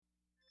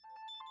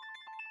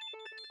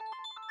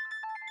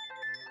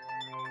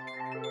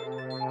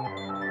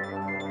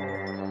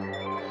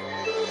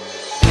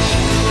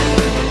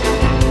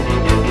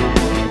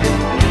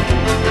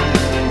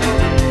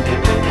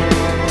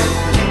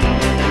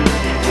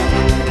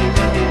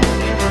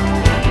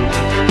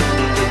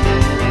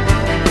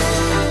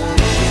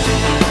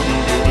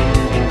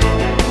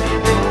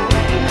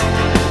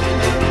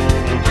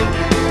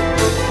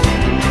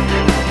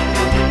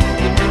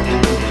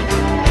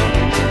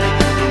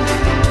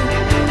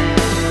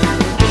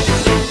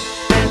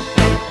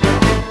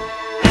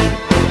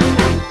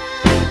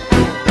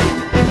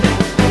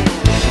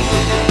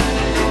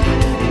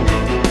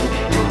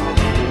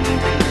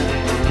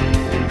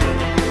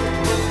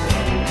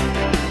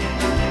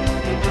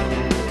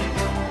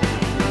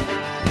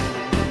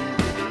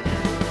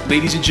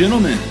Ladies and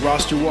gentlemen,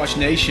 Roster Watch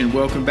Nation,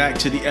 welcome back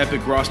to the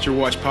Epic Roster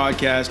Watch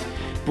podcast,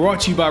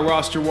 brought to you by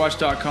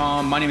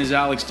rosterwatch.com. My name is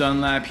Alex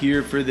Dunlap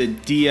here for the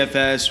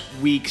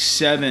DFS Week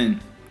 7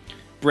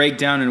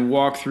 breakdown and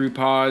walkthrough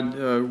pod,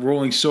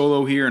 rolling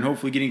solo here and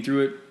hopefully getting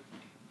through it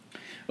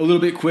a little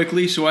bit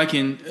quickly so I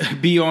can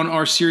be on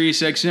our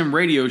SiriusXM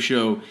radio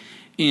show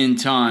in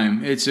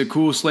time. It's a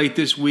cool slate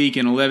this week,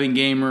 an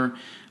 11-gamer,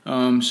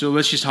 so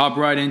let's just hop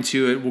right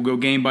into it. We'll go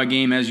game by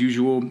game as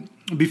usual.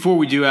 Before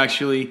we do,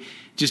 actually,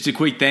 just a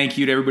quick thank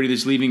you to everybody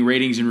that's leaving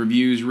ratings and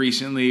reviews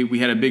recently. We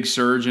had a big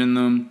surge in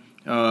them,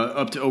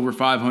 up to over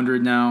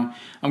 500 now.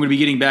 I'm going to be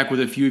getting back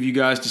with a few of you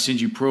guys to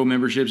send you pro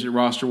memberships at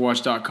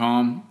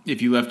rosterwatch.com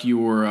if you left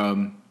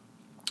your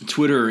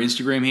Twitter or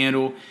Instagram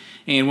handle.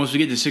 And once we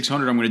get to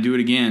 600, I'm going to do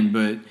it again.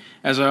 But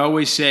as I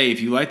always say,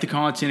 if you like the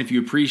content, if you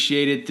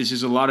appreciate it, this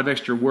is a lot of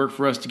extra work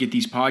for us to get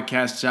these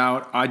podcasts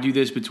out. I do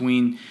this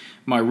between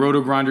my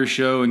Roto Grinder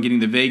show and getting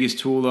the Vegas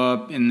tool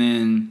up, and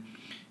then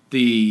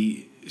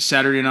the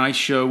Saturday night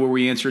show where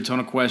we answer a ton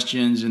of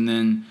questions, and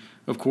then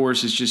of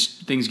course it's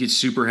just things get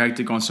super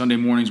hectic on Sunday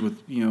mornings with,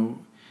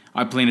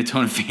 I play in a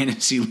ton of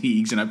fantasy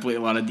leagues and I play a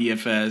lot of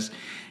DFS,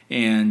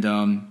 and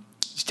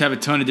just have a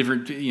ton of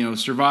different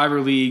survivor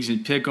leagues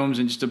and pick'ems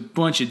and just a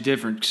bunch of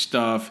different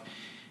stuff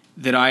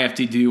that I have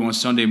to do on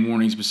Sunday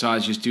mornings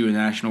besides just do a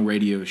national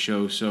radio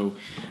show. So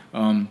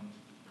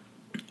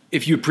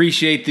if you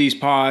appreciate these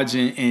pods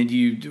and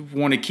you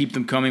want to keep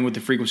them coming with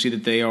the frequency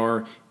that they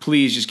are,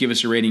 please just give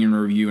us a rating and a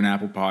review on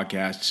Apple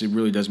Podcasts. It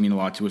really does mean a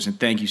lot to us, and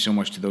thank you so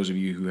much to those of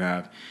you who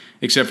have,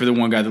 except for the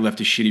one guy that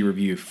left a shitty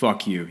review.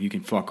 Fuck you. You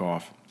can fuck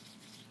off.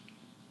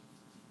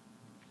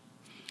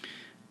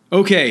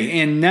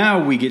 Okay, and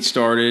now we get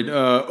started.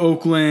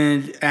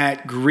 Oakland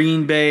at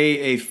Green Bay,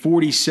 a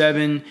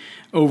 47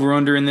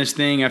 over-under in this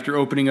thing after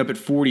opening up at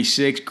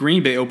 46.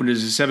 Green Bay opened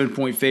as a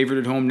 7-point favorite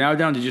at home, now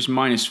down to just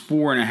minus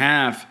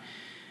 4.5.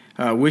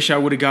 Wish I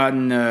would have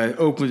gotten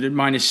Oakland at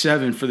minus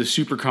 7 for the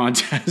Super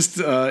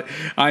Contest.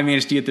 I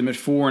managed to get them at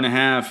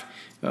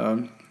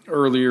 4.5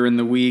 earlier in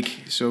the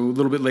week, so a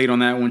little bit late on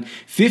that one.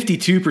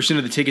 52%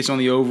 of the tickets on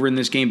the over in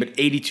this game, but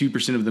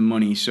 82% of the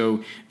money.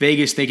 So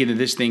Vegas thinking that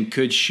this thing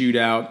could shoot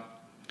out.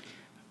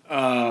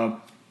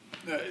 All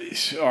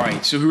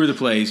right, so who are the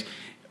plays?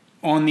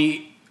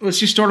 Let's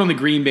just start on the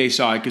Green Bay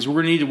side, because we're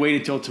going to need to wait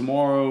until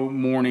tomorrow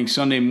morning,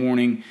 Sunday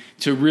morning,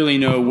 to really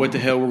know what the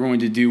hell we're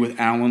going to do with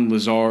Allen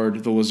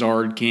Lazard, the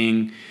Lazard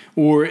King,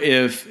 or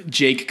if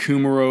Jake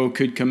Kumerow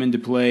could come into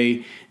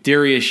play.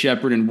 Darius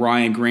Shepard and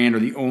Ryan Grant are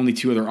the only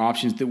two other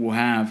options that we'll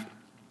have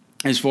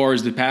as far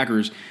as the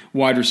Packers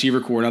wide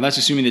receiver core. Now, that's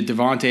assuming that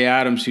Davante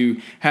Adams, who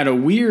had a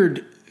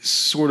weird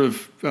sort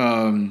of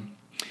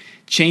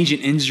change in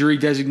injury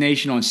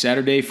designation on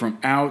Saturday from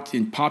out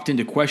and popped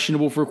into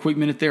questionable for a quick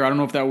minute there. I don't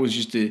know if that was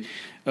just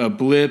a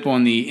blip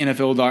on the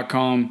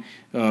NFL.com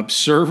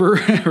server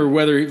or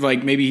whether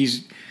maybe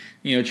he's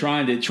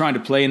trying to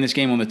play in this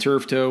game on the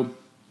turf toe.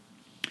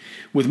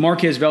 With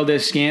Marquez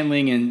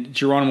Valdes-Scantling and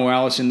Geronimo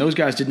Allison, those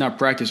guys did not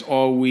practice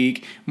all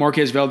week.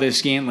 Marquez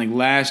Valdes-Scantling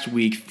last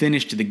week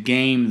finished the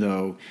game,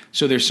 though,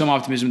 so there's some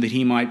optimism that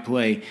he might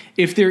play.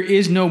 If there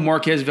is no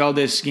Marquez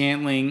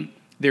Valdes-Scantling,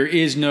 there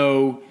is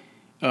no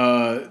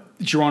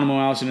Geronimo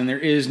Allison, and there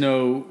is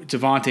no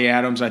Davante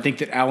Adams, I think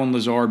that Allen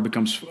Lazard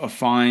becomes a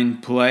fine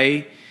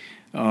play.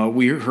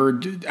 We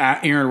heard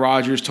Aaron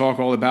Rodgers talk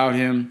all about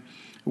him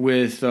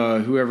with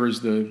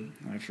whoever's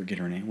I forget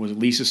her name. Was it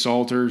Lisa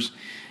Salters?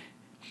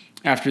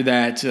 After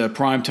that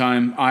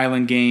primetime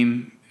Island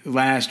game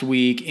last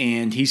week,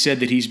 and he said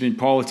that he's been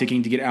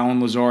politicking to get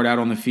Allen Lazard out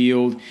on the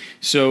field.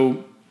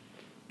 So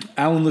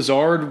Allen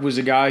Lazard was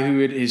a guy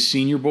who at his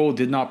Senior Bowl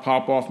did not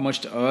pop off much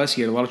to us.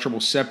 He had a lot of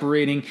trouble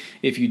separating.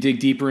 If you dig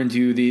deeper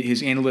into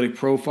his analytic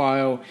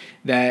profile,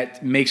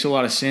 that makes a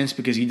lot of sense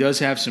because he does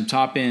have some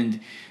top-end,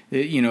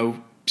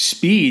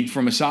 speed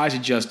from a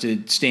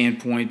size-adjusted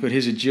standpoint, but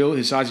his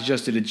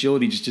size-adjusted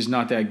agility just is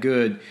not that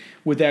good.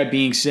 With that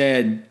being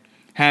said,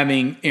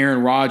 having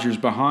Aaron Rodgers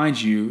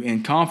behind you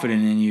and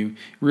confident in you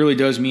really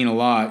does mean a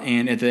lot.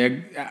 And at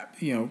the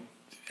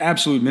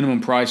absolute minimum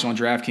price on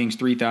DraftKings,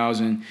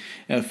 $3,000,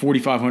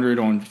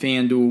 $4,500 on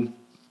FanDuel,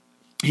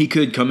 he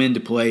could come into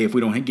play if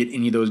we don't get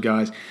any of those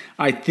guys.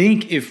 I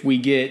think if we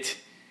get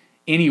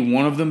any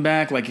one of them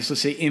back, like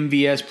let's say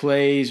MVS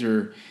plays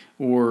or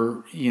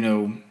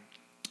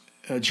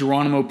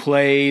Geronimo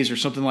plays or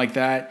something like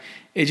that,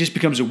 it just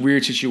becomes a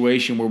weird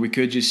situation where we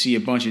could just see a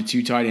bunch of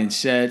 2 tight end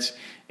sets,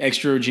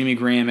 extra Jimmy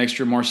Graham,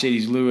 extra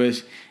Mercedes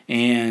Lewis,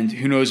 and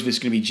who knows if it's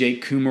going to be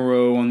Jake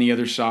Kumerow on the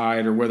other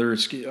side or whether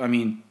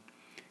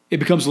it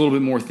becomes a little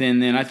bit more thin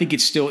then. I think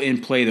it's still in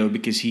play, though,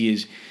 because he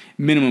is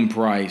minimum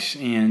price,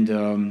 and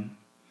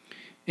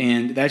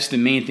that's the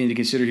main thing to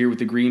consider here with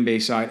the Green Bay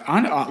side.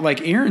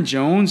 Like Aaron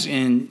Jones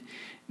and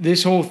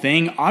this whole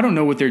thing, I don't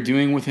know what they're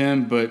doing with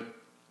him, but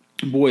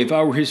boy, if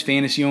I were his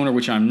fantasy owner,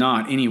 which I'm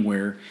not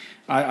anywhere,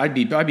 I'd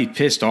be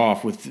pissed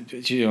off with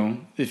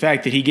the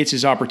fact that he gets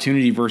his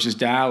opportunity versus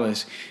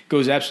Dallas,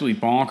 goes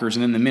absolutely bonkers,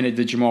 and then the minute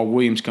that Jamal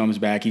Williams comes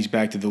back, he's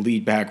back to the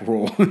lead back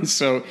role.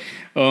 So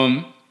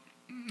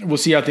we'll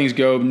see how things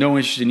go. No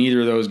interest in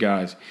either of those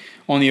guys.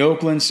 On the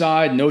Oakland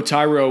side, no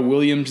Tyrell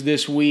Williams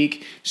this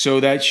week, so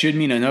that should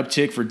mean an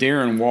uptick for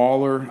Darren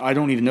Waller. I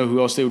don't even know who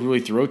else they would really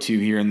throw to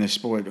here in this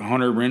split.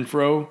 Hunter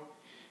Renfrow,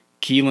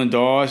 Keelan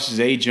Doss,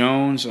 Zay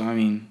Jones,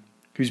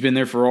 who's been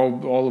there for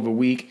all of a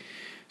week.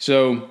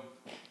 So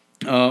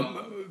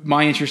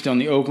my interest on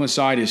the Oakland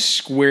side is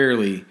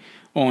squarely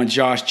on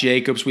Josh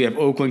Jacobs. We have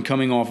Oakland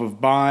coming off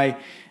of bye.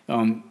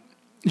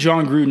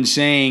 John Gruden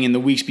saying in the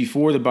weeks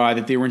before the bye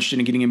that they were interested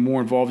in getting him more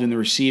involved in the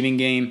receiving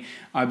game.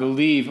 I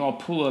believe I'll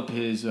pull up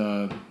his.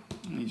 Let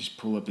me just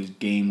pull up his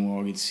game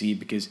log and see,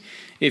 because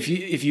if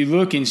you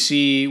look and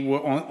see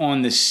what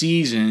on the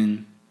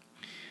season,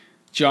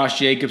 Josh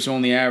Jacobs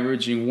only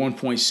averaging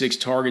 1.6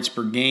 targets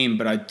per game,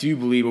 but I do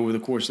believe over the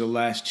course of the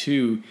last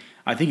two,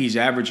 I think he's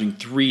averaging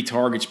 3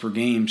 targets per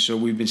game. So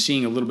we've been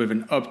seeing a little bit of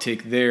an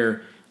uptick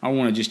there. I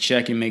want to just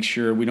check and make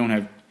sure we don't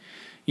have,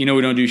 we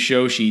don't do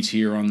show sheets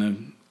here on the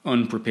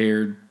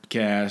unprepared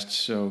cast.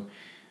 So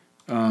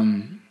let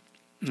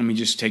me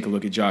just take a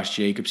look at Josh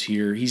Jacobs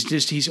here.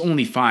 He's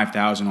only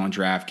 5,000 on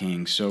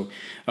DraftKings, so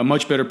a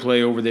much better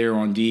play over there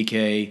on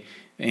DK.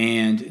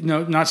 And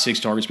no, not 6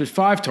 targets, but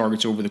 5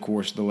 targets over the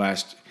course of the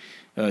last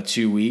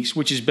 2 weeks,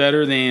 which is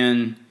better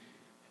than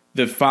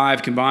the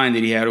 5 combined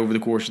that he had over the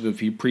course of the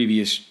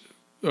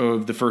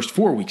first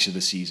 4 weeks of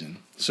the season.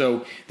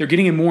 So they're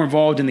getting him more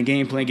involved in the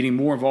game plan, getting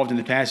more involved in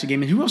the passing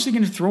game. And who else are they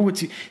going to throw it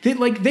to?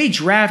 They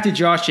drafted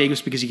Josh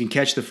Jacobs because he can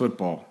catch the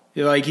football.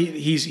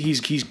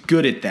 He's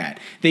good at that.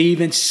 They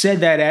even said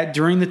that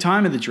during the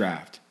time of the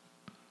draft.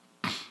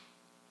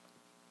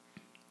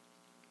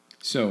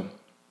 So,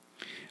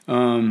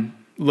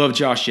 love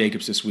Josh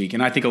Jacobs this week,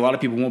 and I think a lot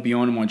of people won't be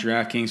on him on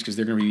DraftKings because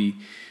they're going to be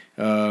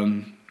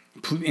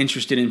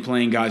interested in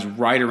playing guys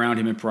right around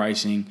him in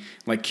pricing,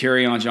 like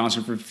Kerryon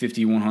Johnson for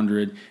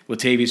 5,100,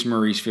 Latavius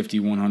Murray's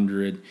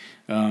 5,100.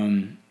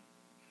 A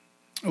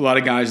lot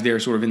of guys there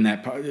sort of in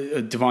that.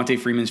 Devontae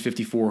Freeman's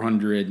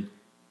 5,400.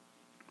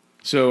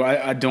 So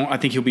I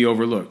think he'll be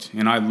overlooked,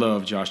 and I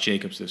love Josh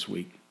Jacobs this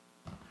week.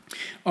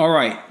 All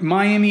right,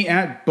 Miami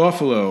at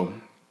Buffalo.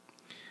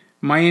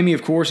 Miami,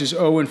 of course, is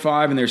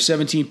 0-5, and they're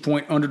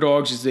 17-point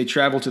underdogs as they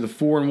travel to the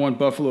 4-1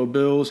 Buffalo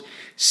Bills.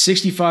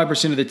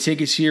 65% of the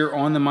tickets here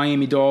on the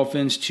Miami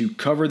Dolphins to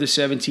cover the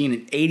 17,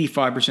 and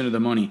 85% of the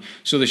money.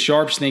 So the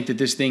sharps think that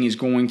this thing is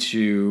going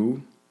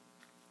to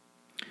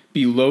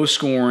be low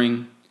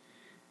scoring,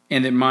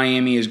 and that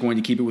Miami is going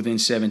to keep it within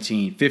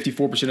 17.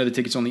 54% of the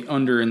tickets on the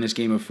under in this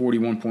game of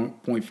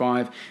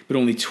 41.5, but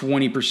only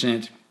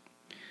 20%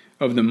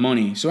 of the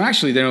money. So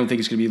actually, they don't think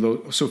it's going to be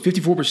low. So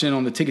 54%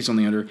 on the tickets on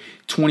the under,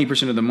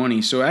 20% of the money.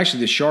 So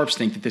actually, the sharps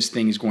think that this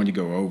thing is going to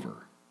go over.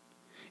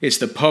 It's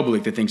the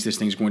public that thinks this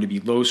thing is going to be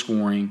low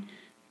scoring.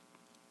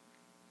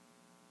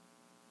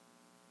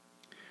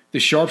 The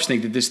sharps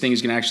think that this thing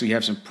is going to actually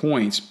have some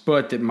points,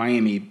 but that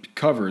Miami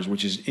covers,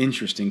 which is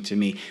interesting to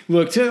me.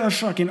 Look,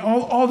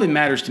 all that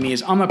matters to me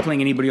is I'm not playing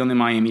anybody on the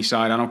Miami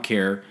side. I don't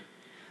care.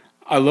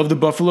 I love the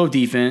Buffalo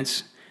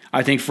defense.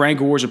 I think Frank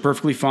Gore is a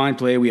perfectly fine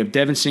play. We have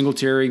Devin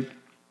Singletary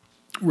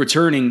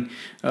returning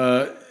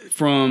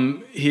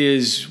from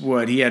his,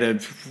 he had a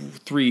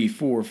 3,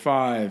 4,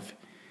 5.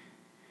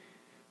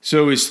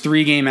 So his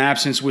 3-game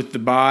absence with the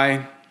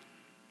bye.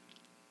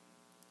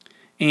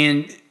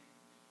 And,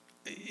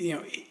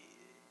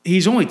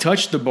 he's only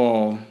touched the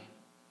ball,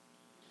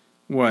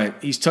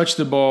 he's touched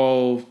the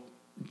ball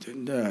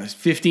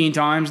 15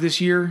 times this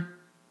year.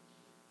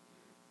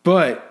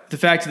 But the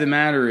fact of the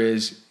matter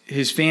is,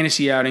 his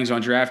fantasy outings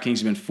on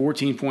DraftKings have been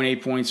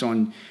 14.8 points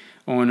on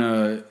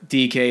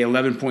DK,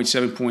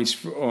 11.7 points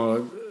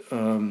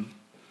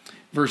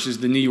versus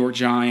the New York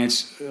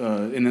Giants,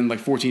 and then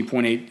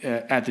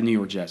 14.8 at the New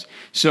York Jets.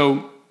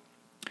 So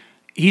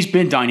he's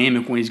been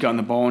dynamic when he's gotten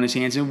the ball in his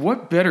hands. And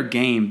what better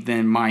game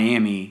than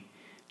Miami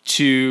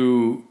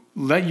to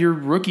let your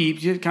rookie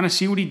just kind of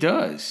see what he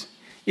does?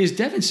 Is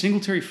Devin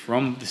Singletary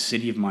from the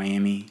city of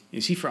Miami?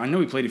 Is he from? I know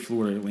he played at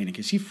Florida Atlantic.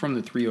 Is he from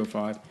the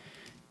 305?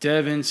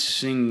 Devin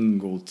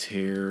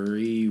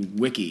Singletary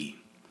wiki.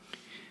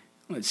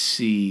 Let's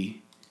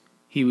see.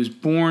 He was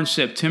born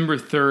September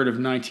 3rd of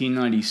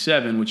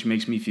 1997, which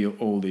makes me feel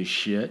old as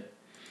shit.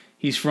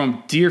 He's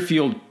from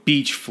Deerfield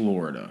Beach,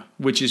 Florida,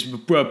 which is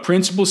a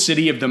principal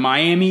city of the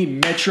Miami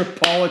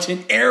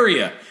metropolitan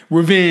area.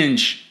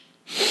 Revenge.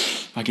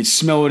 I can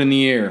smell it in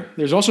the air.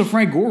 There's also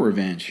Frank Gore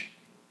revenge.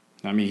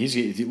 I mean,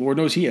 Lord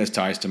knows he has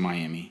ties to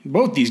Miami.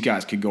 Both these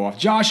guys could go off.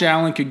 Josh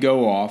Allen could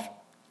go off.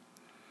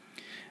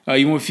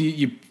 If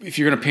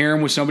you're going to pair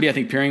him with somebody, I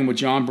think pairing him with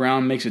John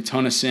Brown makes a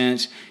ton of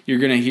sense. You're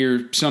going to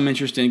hear some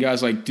interest in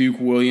guys like Duke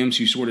Williams,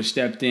 who sort of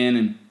stepped in.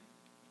 And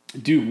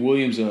Duke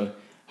Williams, a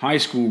high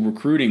school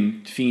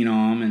recruiting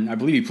phenom, and I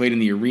believe he played in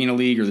the Arena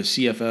League or the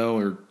CFL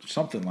or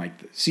something like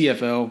that.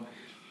 CFL.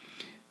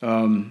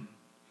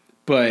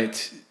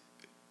 But,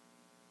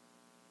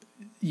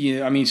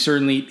 yeah, I mean,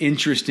 certainly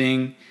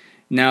interesting.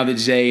 Now that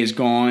Zay is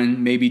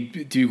gone, maybe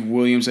Duke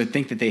Williams. I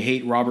think that they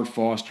hate Robert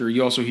Foster.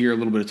 You also hear a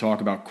little bit of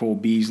talk about Cole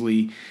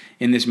Beasley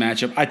in this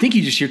matchup. I think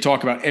you just hear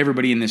talk about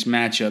everybody in this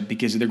matchup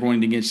because they're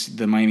going against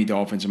the Miami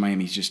Dolphins, and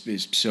Miami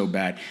is so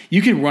bad.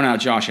 You can run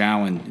out Josh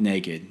Allen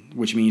naked,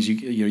 which means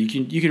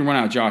you can run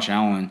out Josh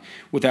Allen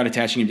without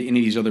attaching him to any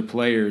of these other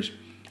players.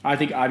 I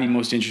think I'd be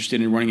most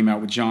interested in running him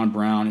out with John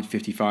Brown at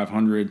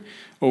 5,500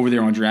 over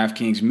there on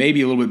DraftKings.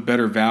 Maybe a little bit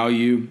better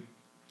value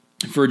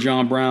for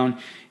John Brown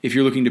if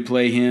you're looking to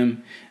play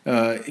him.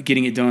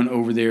 Getting it done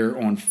over there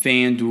on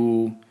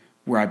FanDuel,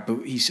 where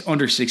he's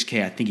under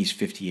 6K. I think he's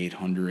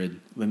 5,800.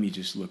 Let me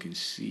just look and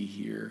see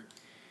here.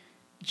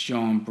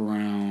 John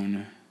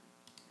Brown.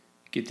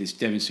 Get this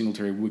Devin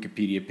Singletary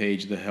Wikipedia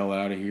page the hell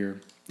out of here.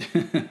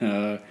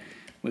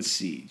 Let's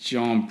see.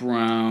 John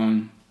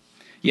Brown.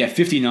 Yeah,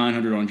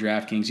 5,900 on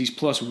DraftKings. He's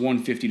plus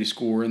 150 to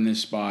score in this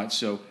spot.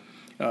 So,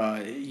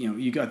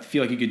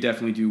 feel like you could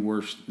definitely do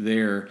worse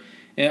there.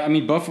 I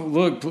mean,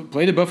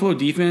 play the Buffalo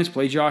defense,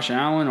 play Josh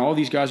Allen. All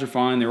these guys are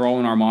fine. They're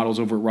all in our models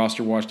over at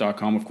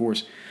rosterwatch.com. Of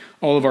course,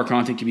 all of our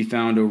content can be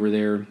found over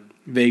there.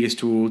 Vegas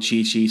tool,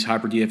 cheat sheets,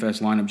 hyper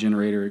DFS lineup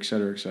generator, et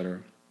cetera, et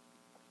cetera.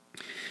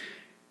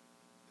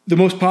 The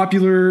most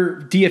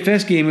popular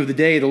DFS game of the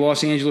day, the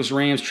Los Angeles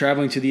Rams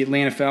traveling to the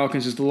Atlanta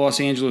Falcons, as the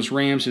Los Angeles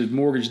Rams have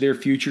mortgaged their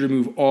future to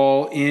move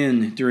all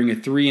in during a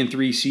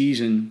 3-3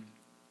 season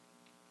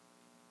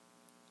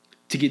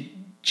to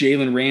get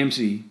Jalen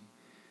Ramsey,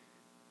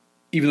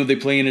 even though they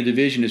play in a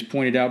division, as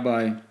pointed out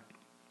by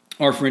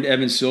our friend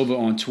Evan Silva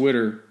on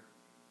Twitter,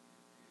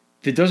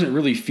 that doesn't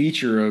really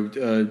feature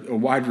a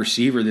wide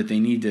receiver that they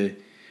need to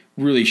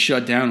really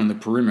shut down on the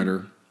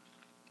perimeter.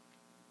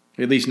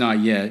 At least not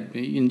yet.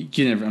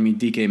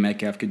 DK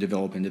Metcalf could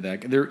develop into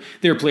that. There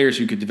are players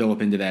who could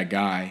develop into that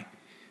guy,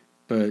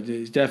 but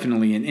it's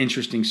definitely an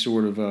interesting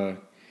sort of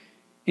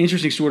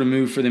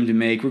move for them to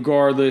make.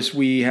 Regardless,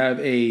 we have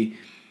a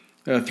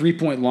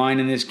 3-point line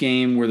in this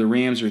game where the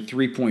Rams are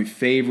 3-point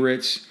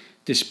favorites,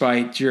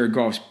 despite Jared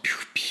Goff's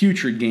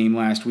putrid game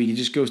last week. It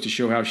just goes to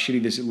show how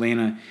shitty this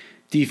Atlanta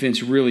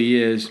defense really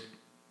is.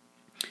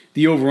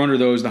 The over-under,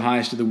 though, is the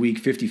highest of the week,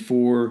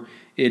 54.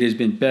 It has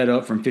been bet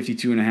up from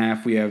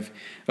 52.5. We have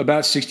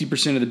about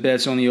 60% of the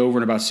bets on the over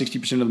and about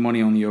 60% of the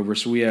money on the over.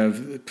 So we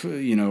have,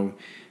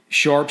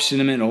 sharp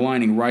sentiment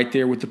aligning right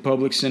there with the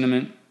public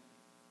sentiment.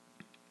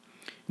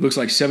 Looks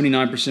like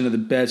 79% of the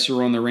bets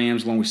are on the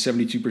Rams, along with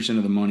 72%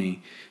 of the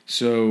money.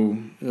 So,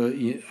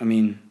 a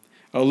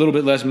little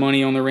bit less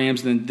money on the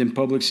Rams than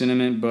public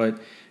sentiment, but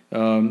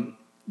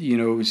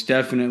it's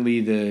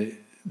definitely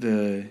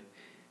the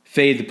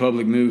fade the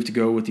public move to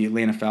go with the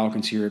Atlanta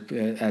Falcons here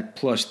at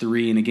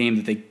 +3 in a game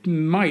that they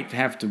might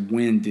have to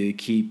win to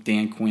keep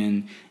Dan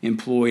Quinn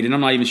employed. And I'm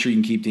not even sure you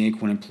can keep Dan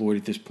Quinn employed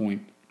at this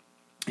point.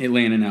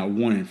 Atlanta now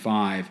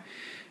 1-5.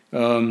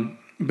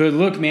 But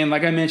look, man,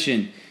 like I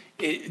mentioned,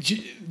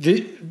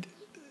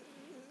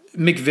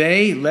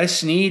 McVay, Les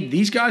Snead,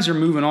 these guys are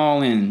moving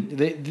all in.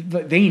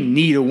 They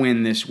need a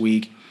win this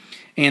week.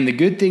 And the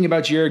good thing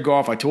about Jared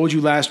Goff, I told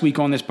you last week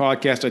on this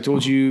podcast, I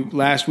told you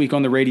last week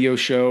on the radio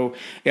show,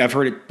 I've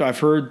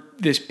heard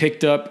this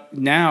picked up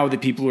now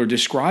that people are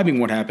describing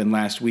what happened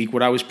last week,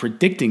 what I was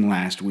predicting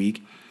last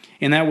week.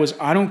 And that was,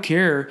 I don't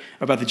care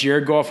about the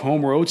Jared Goff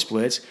home road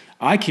splits.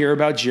 I care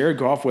about Jared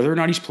Goff, whether or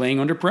not he's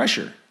playing under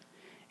pressure.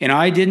 And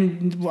I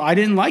didn't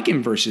like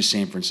him versus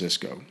San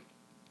Francisco.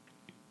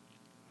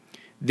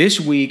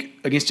 This week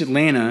against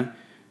Atlanta,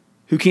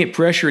 who can't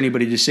pressure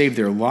anybody to save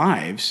their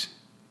lives,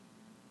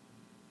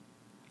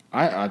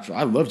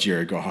 I love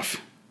Jared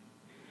Goff.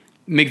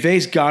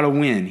 McVay's got to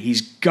win. He's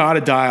got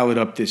to dial it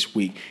up this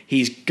week.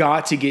 He's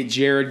got to get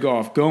Jared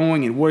Goff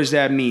going. And what does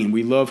that mean?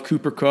 We love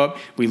Cooper Kupp.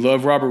 We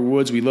love Robert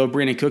Woods. We love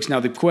Brandon Cooks. Now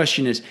the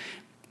question is,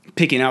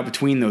 picking out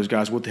between those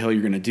guys, what the hell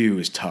you're going to do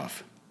is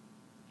tough.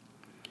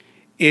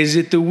 Is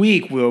it the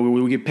week where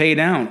we get paid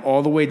down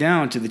all the way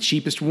down to the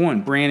cheapest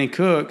one, Brandon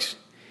Cooks?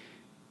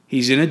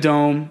 He's in a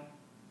dome.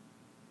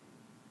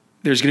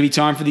 There's going to be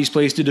time for these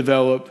plays to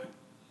develop.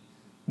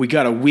 We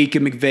got a week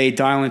of McVay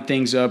dialing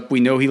things up.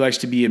 We know he likes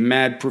to be a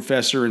mad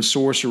professor and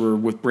sorcerer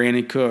with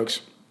Brandon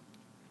Cooks.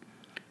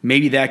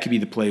 Maybe that could be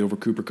the play over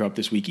Cooper Kupp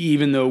this week,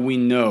 even though we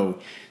know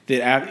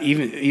that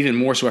even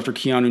more so after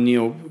Keanu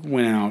Neal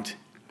went out,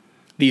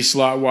 these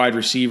slot wide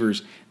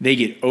receivers, they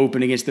get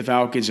open against the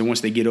Falcons, and once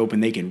they get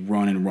open, they can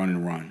run and run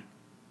and run.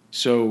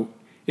 So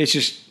it's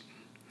just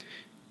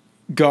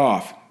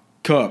Goff,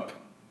 Kupp,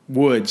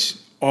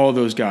 Woods, all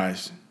those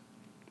guys.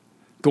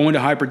 Going to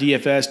Hyper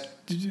DFS,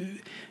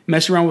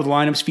 mess around with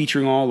lineups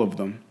featuring all of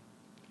them.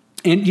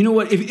 And you know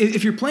what?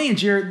 If you're playing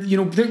Jared, we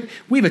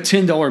have a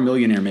 $10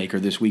 millionaire maker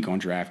this week on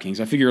DraftKings.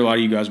 I figure a lot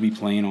of you guys will be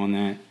playing on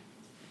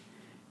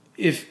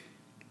that.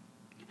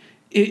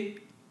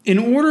 In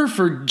order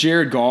for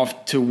Jared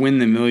Goff to win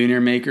the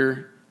millionaire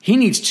maker, he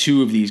needs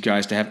two of these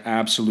guys to have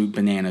absolute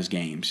bananas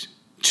games.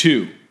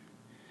 Two.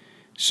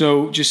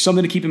 So just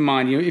something to keep in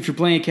mind. If you're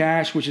playing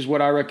cash, which is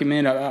what I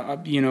recommend,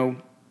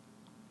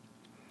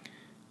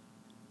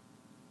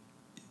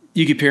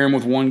 You could pair him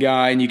with one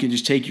guy and you can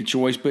just take your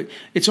choice. But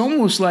it's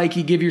almost like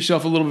you give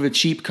yourself a little bit of a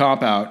cheap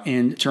cop-out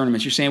in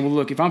tournaments. You're saying, well,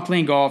 look, if I'm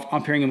playing golf,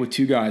 I'm pairing him with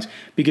two guys.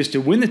 Because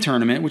to win the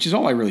tournament, which is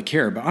all I really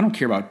care about, I don't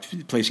care about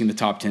placing in the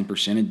top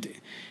 10% and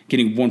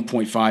getting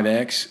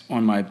 1.5x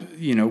on my,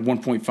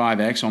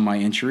 1.5x on my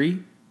entry.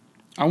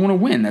 I want to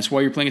win. That's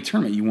why you're playing a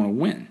tournament. You want to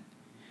win.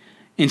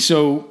 And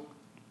so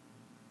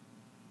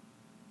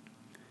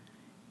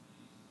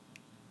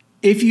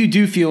if you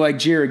do feel like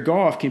Jared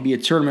Goff can be a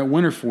tournament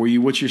winner for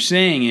you, what you're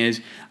saying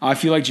is, I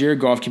feel like Jared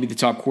Goff can be the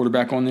top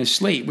quarterback on this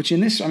slate, which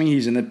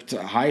he's in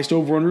the highest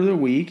over-under of the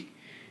week.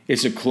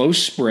 It's a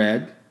close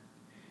spread.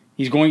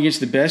 He's going against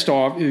the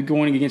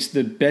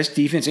best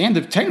defense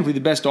and technically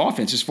the best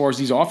offense as far as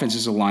these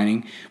offenses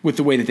aligning with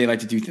the way that they like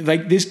to do things.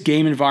 Like, this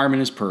game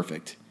environment is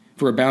perfect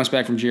for a bounce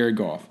back from Jared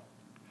Goff.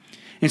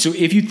 And so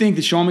if you think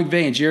that Sean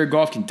McVay and Jared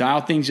Goff can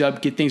dial things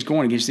up, get things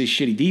going against this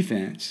shitty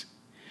defense,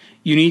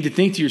 you need to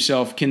think to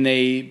yourself, can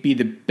they be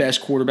the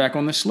best quarterback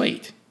on the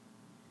slate?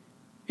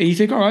 And you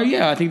think, all right,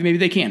 yeah, I think maybe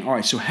they can. All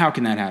right, so how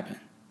can that happen?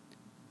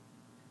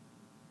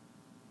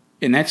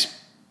 And that's,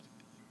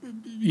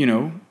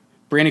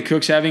 Brandon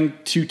Cooks having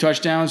 2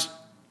 touchdowns,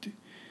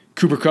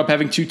 Cooper Kupp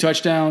having 2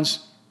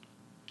 touchdowns,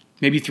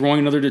 maybe throwing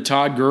another to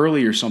Todd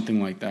Gurley or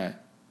something like that.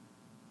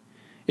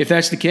 If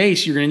that's the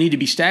case, you're going to need to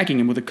be stacking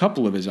him with a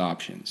couple of his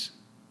options.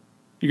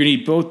 You're going to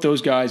need both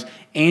those guys,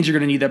 and you're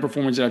going to need that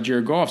performance out of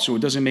Jared Goff, so it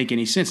doesn't make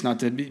any sense not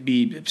to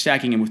be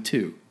stacking him with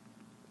 2.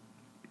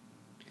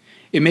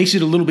 It makes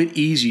it a little bit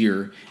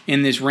easier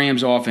in this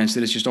Rams offense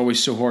that it's just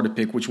always so hard to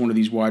pick which one of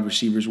these wide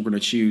receivers we're going to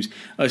choose,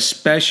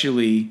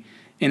 especially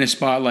in a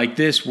spot like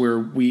this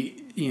where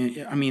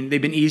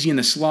they've been easy in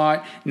the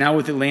slot. Now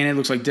with Atlanta, it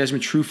looks like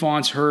Desmond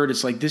Trufant's hurt.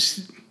 It's like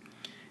this.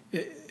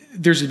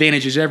 There's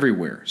advantages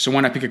everywhere, so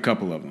why not pick a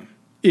couple of them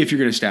if you're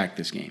going to stack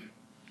this game?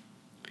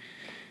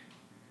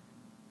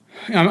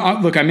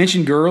 Look, I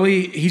mentioned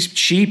Gurley. He's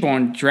cheap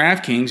on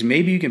DraftKings.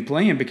 Maybe you can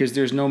play him because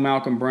there's no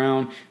Malcolm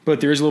Brown,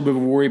 but there is a little bit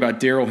of a worry about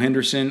Darrell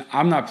Henderson.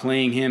 I'm not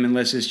playing him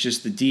unless it's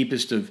just the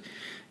deepest of,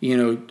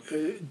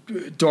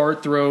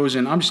 dart throws,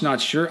 and I'm just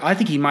not sure. I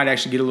think he might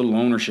actually get a little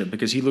ownership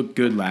because he looked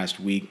good last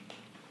week.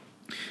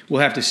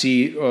 We'll have to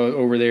see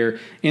over there.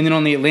 And then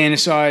on the Atlanta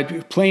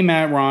side, play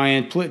Matt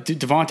Ryan.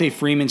 Devontae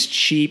Freeman's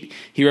cheap.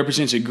 He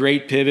represents a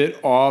great pivot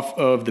off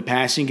of the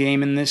passing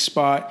game in this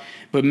spot.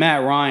 But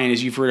Matt Ryan,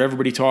 as you've heard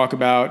everybody talk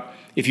about,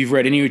 if you've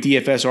read any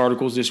DFS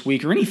articles this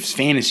week or any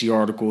fantasy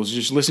articles,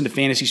 just listen to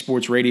Fantasy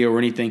Sports Radio or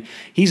anything,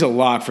 he's a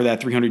lock for that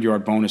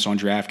 300-yard bonus on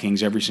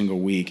DraftKings every single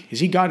week.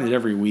 Has he gotten it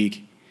every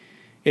week?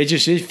 It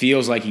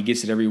feels like he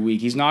gets it every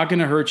week. He's not going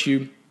to hurt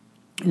you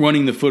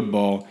running the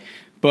football.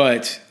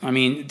 But,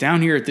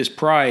 down here at this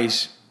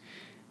price,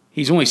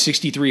 he's only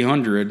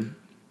 6,300,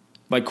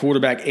 like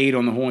quarterback 8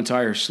 on the whole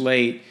entire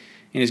slate.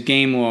 And his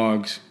game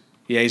logs,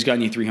 he's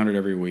gotten you 300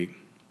 every week.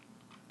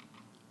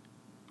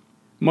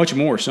 Much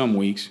more some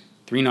weeks.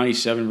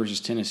 397 versus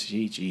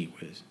Tennessee. Gee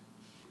whiz.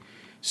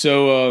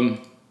 So,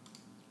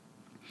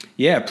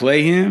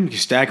 play him. You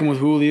stack him with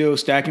Julio,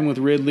 stack him with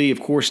Ridley.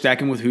 Of course,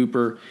 stack him with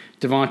Hooper.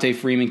 Devontae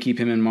Freeman, keep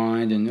him in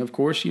mind. And, of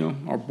course,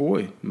 our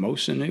boy, Mo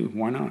Sanu.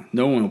 Why not?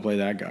 No one will play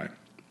that guy.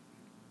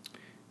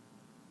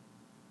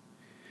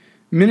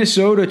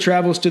 Minnesota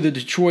travels to the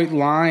Detroit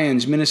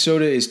Lions.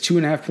 Minnesota is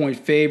 2.5-point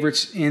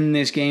favorites in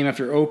this game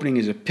after opening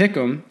as a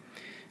pick'em.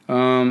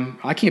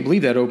 I can't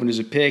believe that opened as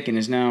a pick and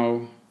is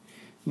now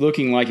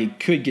looking like it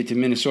could get to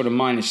Minnesota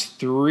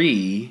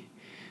 -3.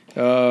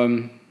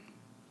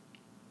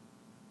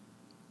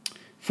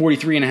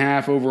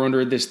 43.5 over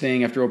under this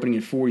thing after opening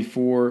at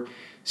 44.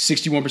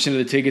 61% of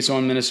the tickets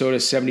on Minnesota,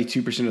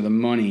 72% of the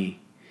money.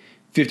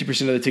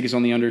 50% of the tickets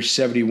on the under,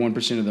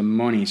 71% of the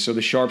money. So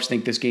the Sharps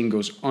think this game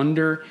goes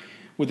under.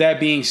 With that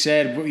being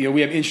said, we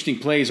have interesting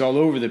plays all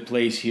over the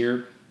place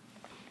here.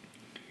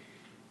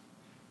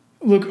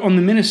 Look, on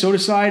the Minnesota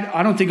side,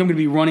 I don't think I'm going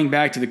to be running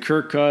back to the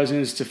Kirk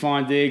Cousins,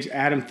 Stephon Diggs,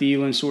 Adam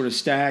Thielen sort of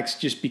stacks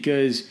just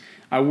because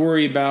I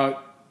worry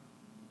about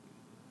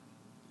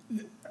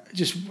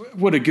just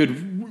what a good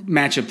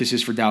matchup this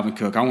is for Dalvin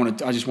Cook.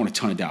 I just want a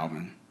ton of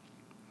Dalvin.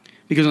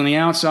 Because on the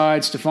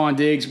outside, Stephon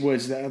Diggs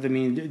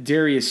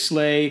Darius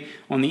Slay.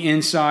 On the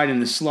inside in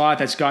the slot,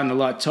 that's gotten a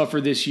lot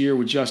tougher this year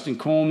with Justin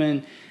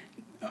Coleman.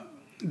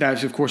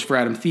 That's, of course, for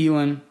Adam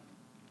Thielen.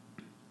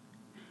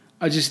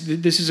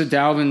 This is a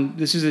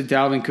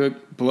Dalvin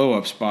Cook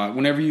blow-up spot.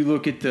 Whenever you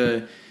look at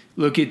the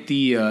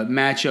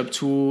matchup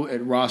tool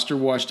at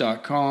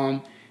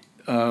rosterwatch.com,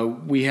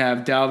 we have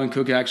Dalvin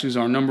Cook actually as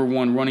our number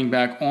 1 running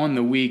back on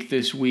the week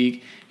this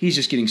week. He's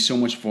just getting so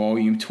much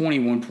volume,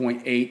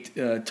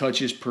 21.8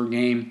 touches per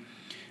game.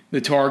 The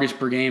targets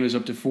per game is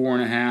up to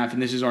 4.5,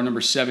 and this is our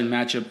number 7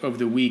 matchup of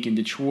the week in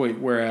Detroit.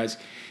 Whereas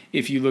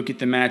if you look at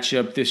the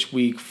matchup this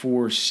week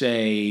for,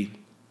 say,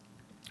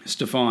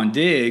 Stephon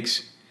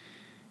Diggs,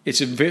 it's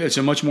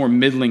a much more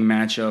middling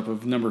matchup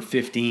of number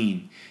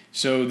 15.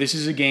 So this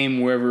is a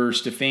game wherever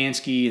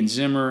Stefanski and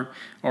Zimmer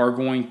are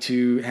going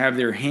to have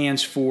their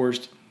hands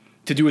forced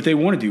to do what they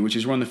want to do, which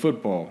is run the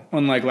football,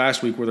 unlike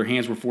last week where their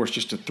hands were forced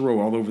just to throw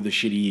all over the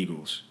shitty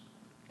Eagles.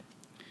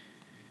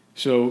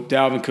 So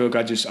Dalvin Cook,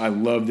 I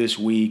love this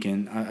week,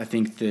 and I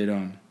think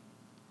that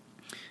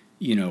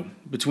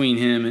between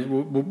him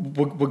and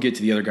we'll get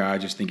to the other guy, I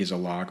just think is a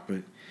lock.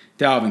 But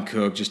Dalvin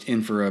Cook just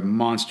in for a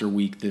monster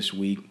week this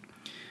week.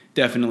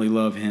 Definitely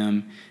love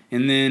him.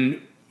 And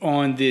then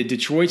on the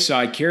Detroit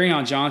side,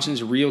 Kerryon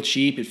Johnson's real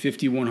cheap at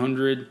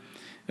 5,100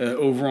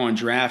 over on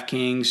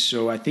DraftKings.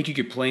 So I think you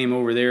could play him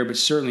over there, but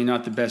certainly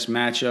not the best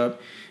matchup.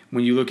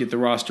 When you look at the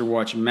Roster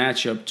Watch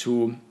matchup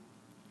tool,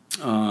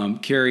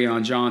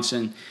 Kerryon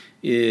Johnson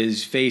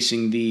is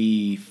facing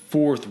the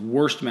fourth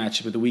worst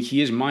matchup of the week.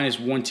 He is minus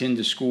 110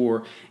 to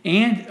score.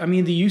 And,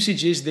 the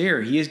usage is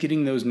there. He is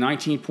getting those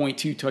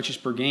 19.2 touches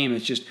per game.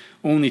 It's just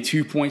only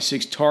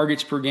 2.6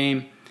 targets per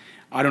game.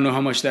 I don't know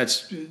how much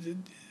that's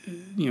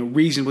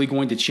reasonably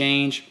going to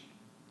change.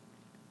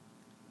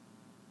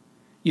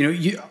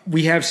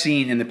 We have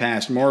seen in the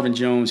past, Marvin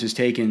Jones has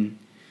taken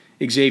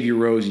Xavier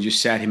Rhodes and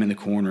just sat him in the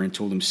corner and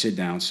told him, sit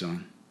down,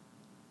 son.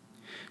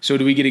 So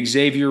do we get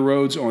Xavier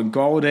Rhodes on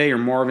Golladay or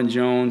Marvin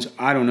Jones?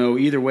 I don't know.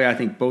 Either way, I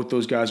think both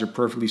those guys are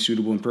perfectly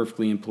suitable and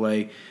perfectly in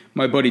play.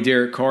 My buddy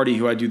Derek Carty,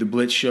 who I do the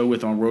Blitz show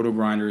with on Roto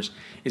Grinders,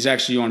 is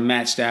actually on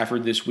Matt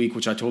Stafford this week,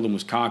 which I told him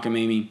was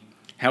cockamamie.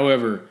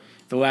 However,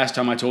 the last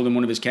time I told him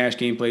one of his cash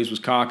game plays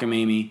was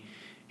cockamamie,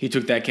 he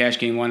took that cash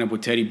game lineup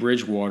with Teddy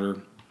Bridgewater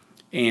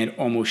and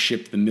almost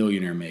shipped the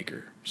Millionaire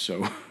Maker.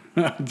 So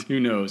who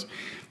knows?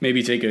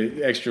 Maybe take an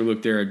extra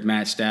look there at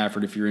Matt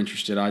Stafford if you're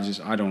interested. I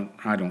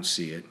don't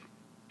see it.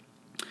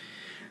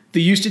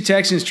 The Houston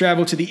Texans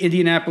travel to the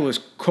Indianapolis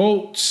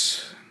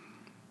Colts.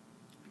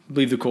 I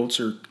believe the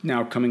Colts are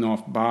now coming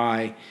off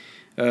bye.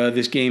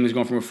 This game has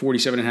gone from a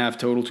 47.5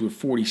 total to a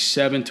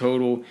 47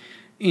 total.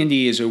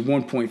 Indy is a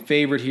 1-point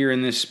favorite here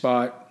in this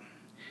spot.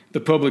 The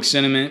public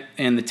sentiment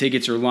and the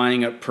tickets are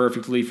lining up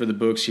perfectly for the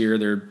books here.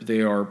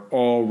 They are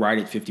all right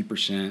at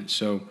 50%.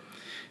 So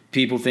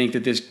people think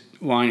that this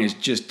line is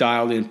just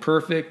dialed in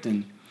perfect,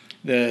 and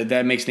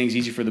that makes things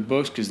easy for the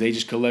books because they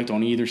just collect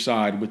on either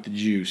side with the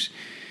juice.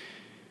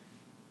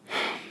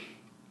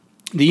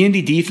 The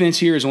Indy defense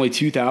here is only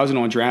 2,000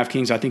 on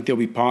DraftKings. I think they'll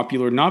be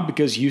popular, not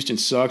because Houston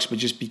sucks, but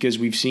just because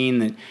we've seen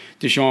that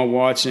Deshaun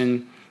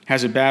Watson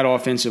has a bad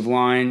offensive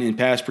line and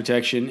pass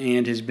protection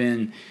and has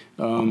been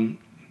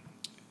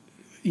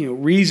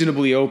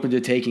reasonably open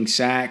to taking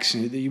sacks.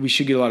 We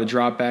should get a lot of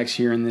dropbacks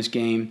here in this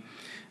game.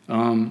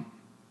 On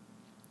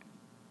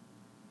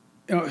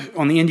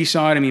the Indy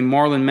side,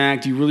 Marlon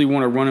Mack, do you really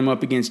want to run him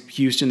up against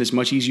Houston? That's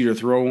much easier to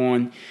throw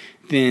on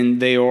than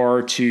they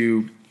are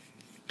to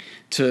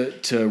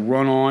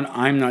run on.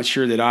 I'm not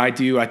sure that I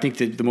do. I think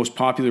that the most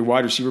popular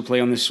wide receiver play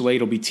on this slate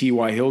will be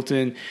T.Y.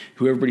 Hilton,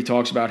 who everybody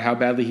talks about how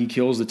badly he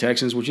kills the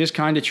Texans, which is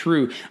kind of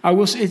true. I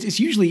will say it's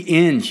usually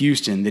in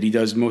Houston that he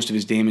does most of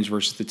his damage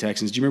versus the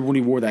Texans. Do you remember when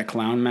he wore that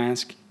clown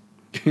mask?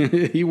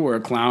 He wore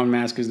a clown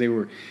mask because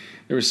there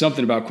was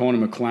something about calling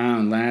him a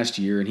clown last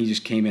year, and he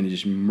just came in and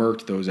just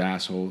murked those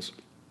assholes.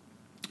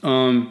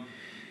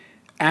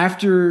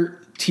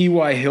 After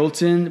T.Y.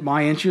 Hilton,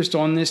 my interest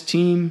on this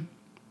team,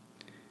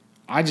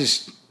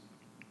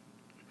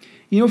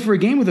 for a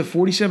game with a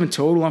 47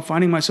 total, I'm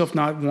finding myself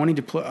not wanting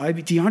to play.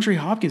 DeAndre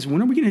Hopkins,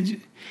 when are we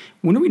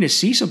going to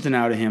see something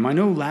out of him? I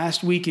know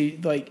last week,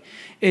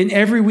 and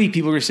every week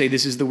people are going to say,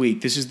 this is the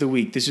week, this is the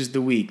week, this is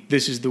the week,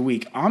 this is the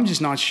week. I'm just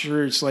not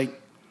sure. It's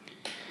like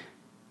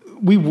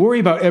we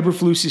worry about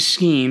Eberflus's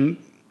scheme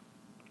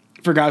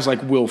for guys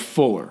like Will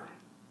Fuller.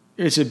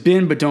 It's a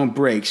bend but don't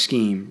break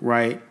scheme,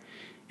 right?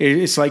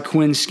 It's like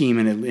Quinn's scheme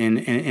in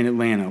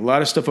Atlanta. A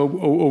lot of stuff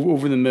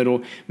over the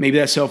middle. Maybe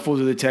that's helpful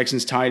to the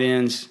Texans' tight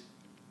ends.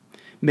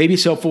 Maybe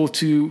it's helpful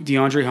to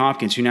DeAndre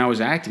Hopkins, who now is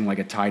acting like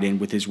a tight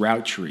end with his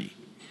route tree.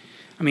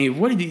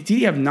 What did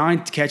he have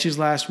 9 catches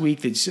last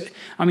week?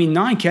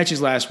 9 catches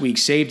last week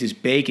saved his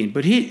bacon,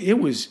 but it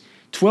was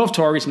 12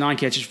 targets, 9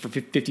 catches for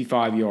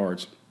 55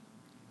 yards.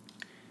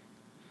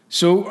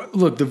 So,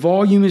 look, the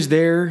volume is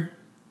there.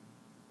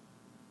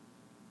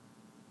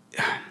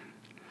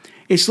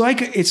 It's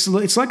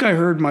like I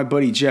heard my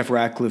buddy Jeff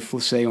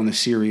Ratcliffe say on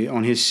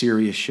his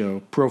Sirius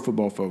show, Pro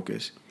Football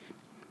Focus.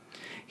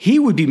 He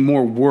would be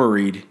more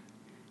worried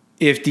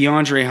if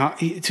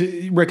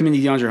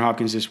recommending DeAndre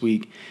Hopkins this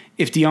week.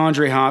 If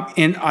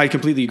and I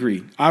completely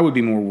agree. I would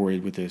be more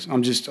worried with this. I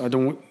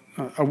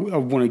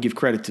want to give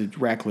credit to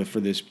Ratcliffe for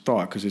this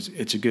thought because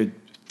it's a good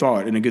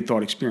thought and a good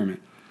thought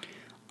experiment.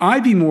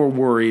 I'd be more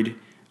worried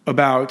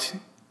about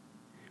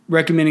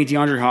recommending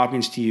DeAndre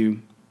Hopkins to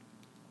you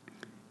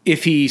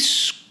if he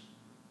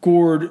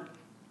scored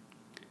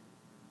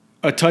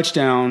a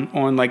touchdown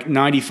on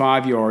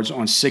 95 yards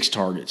on 6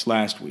 targets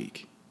last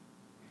week,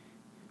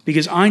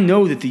 because I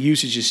know that the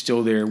usage is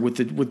still there with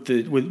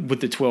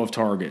the 12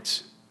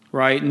 targets,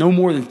 right? No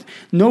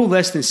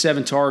less than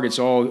 7 targets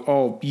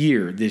all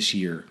year this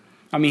year.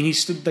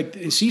 He's still,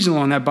 season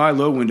long, that buy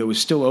low window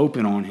is still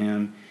open on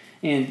him.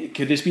 And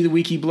could this be the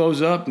week he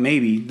blows up?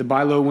 Maybe. The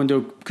buy low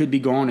window could be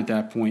gone at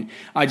that point.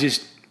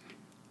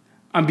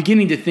 I'm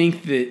beginning to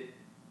think that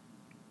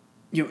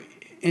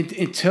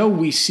until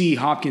we see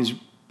Hopkins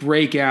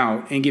break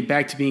out and get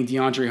back to being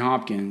DeAndre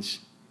Hopkins,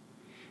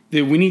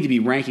 that we need to be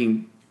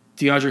ranking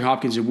DeAndre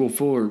Hopkins and Will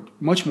Fuller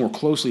much more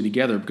closely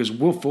together because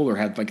Will Fuller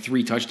had like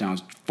 3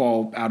 touchdowns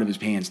fall out of his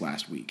hands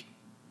last week.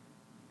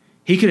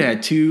 He could have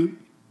had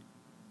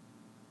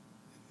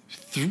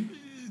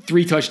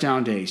 3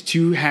 touchdown days,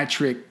 2 hat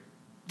trick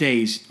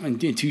days, in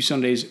 2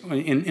 Sundays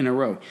in a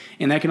row.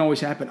 And that can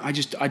always happen.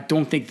 I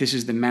don't think this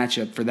is the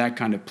matchup for that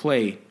kind of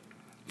play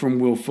from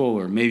Will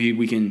Fuller. Maybe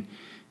we can,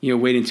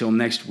 wait until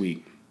next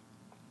week.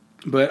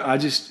 But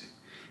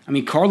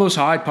Carlos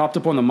Hyde popped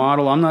up on the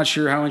model. I'm not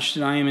sure how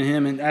interested I am in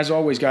him. And as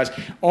always, guys,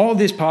 all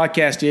this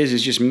podcast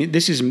is just me.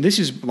 This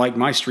is like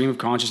my stream of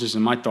consciousness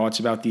and my thoughts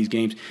about these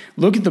games.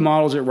 Look at the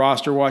models at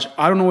Roster Watch.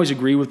 I don't always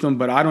agree with them,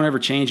 but I don't ever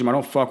change them. I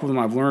don't fuck with them.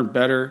 I've learned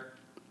better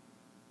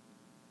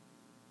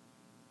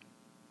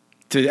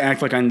to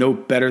act like I know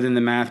better than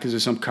the math because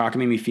of some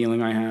cockamamie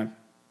feeling I have.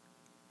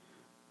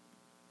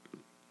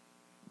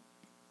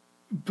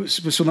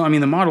 So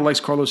the model likes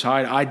Carlos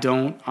Hyde. I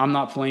don't. I'm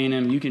not playing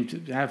him. You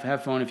can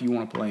have fun if you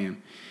want to play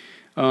him.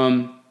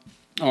 All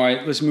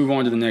right, let's move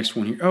on to the next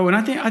one here. Oh, and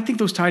I think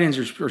those tight ends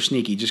are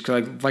sneaky, just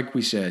like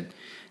we said,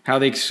 how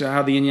the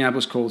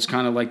Indianapolis Colts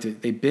kind of like to,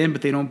 they bend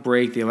but they don't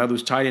break. They allow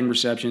those tight end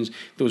receptions,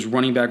 those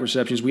running back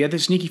receptions. We had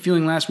this sneaky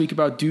feeling last week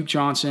about Duke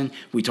Johnson.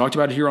 We talked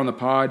about it here on the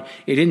pod.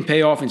 It didn't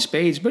pay off in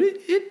spades, but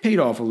it paid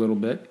off a little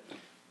bit.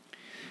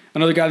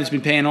 Another guy that's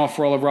been paying off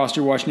for all of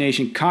Roster Watch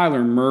Nation,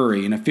 Kyler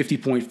Murray, in a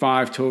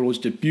 50.5 total.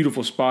 Just a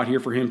beautiful spot here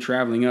for him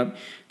traveling up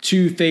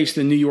to face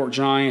the New York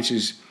Giants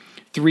as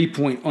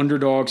 3-point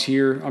underdogs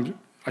here.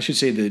 I should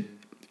say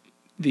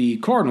the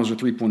Cardinals are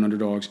 3-point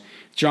underdogs.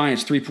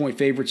 Giants 3-point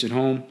favorites at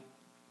home.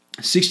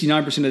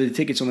 69% of the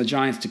tickets on the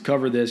Giants to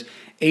cover this.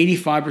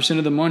 85%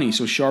 of the money.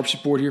 So sharp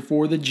support here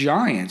for the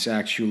Giants,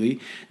 actually.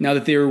 Now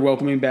that they are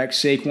welcoming back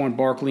Saquon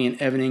Barkley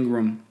and Evan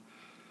Ingram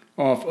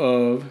off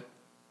of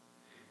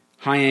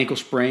high ankle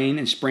sprain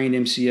and sprained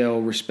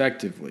MCL,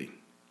 respectively.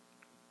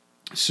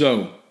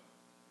 So,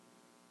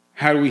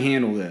 how do we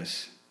handle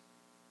this?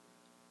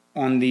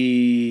 On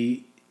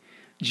the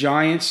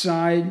Giants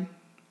side,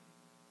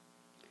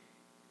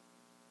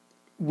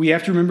 we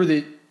have to remember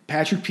that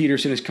Patrick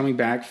Peterson is coming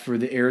back for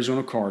the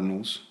Arizona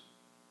Cardinals.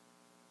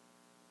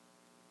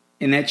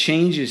 And that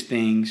changes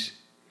things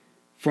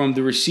from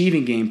the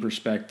receiving game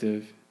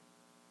perspective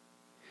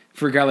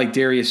for a guy like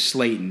Darius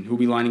Slayton, who'll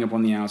be lining up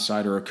on the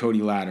outside, or a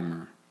Cody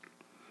Latimer.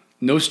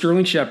 No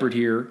Sterling Shepard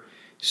here,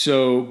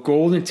 so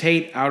Golden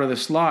Tate out of the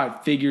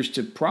slot figures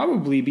to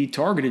probably be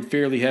targeted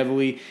fairly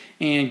heavily,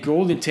 and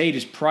Golden Tate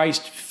is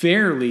priced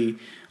fairly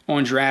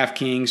on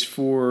DraftKings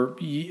for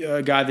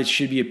a guy that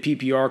should be a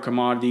PPR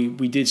commodity.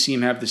 We did see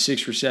him have the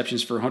 6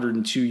 receptions for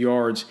 102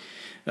 yards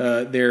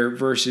there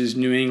versus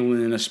New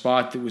England in a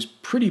spot that was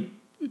pretty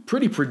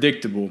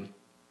predictable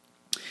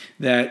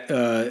that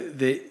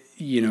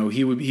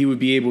he would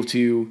be able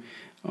to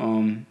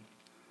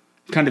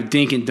kind of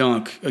dink and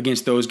dunk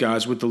against those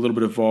guys with a little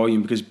bit of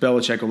volume, because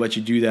Belichick will let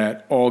you do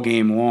that all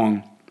game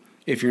long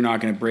if you're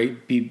not going to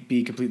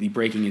be completely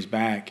breaking his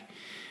back.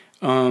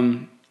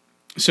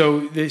 So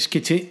he's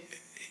going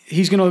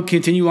to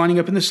continue lining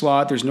up in the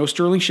slot. There's no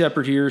Sterling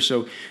Shepard here,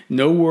 so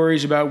no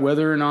worries about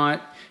whether or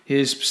not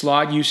his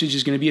slot usage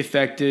is going to be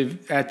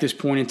effective at this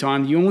point in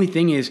time. The only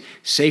thing is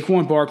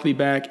Saquon Barkley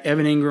back,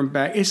 Evan Ingram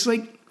back. It's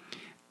like,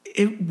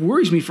 it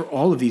worries me for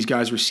all of these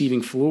guys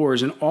receiving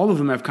floors, and all of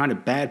them have kind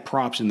of bad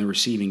props in the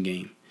receiving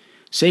game.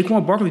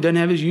 Saquon Barkley doesn't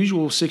have his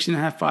usual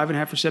 6.5,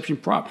 5.5 reception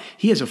prop.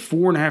 He has a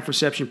 4.5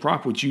 reception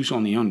prop with juice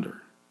on the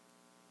under.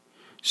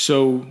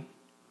 So,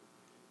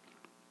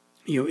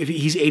 if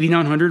he's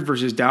 8,900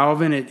 versus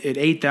Dalvin at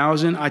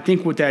 8,000, I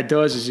think what that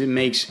does is it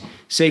makes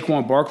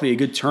Saquon Barkley a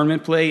good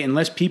tournament play,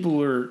 unless people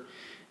are,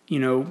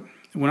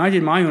 when I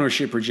did my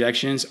ownership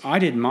projections, I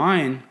did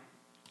mine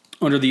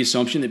under the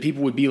assumption that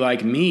people would be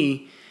like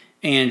me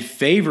and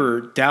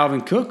favor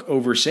Dalvin Cook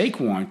over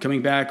Saquon,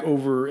 coming back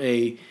over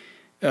a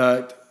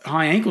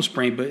high ankle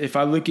sprain. But if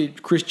I look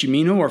at Chris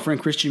Gimino, our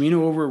friend Chris Gimino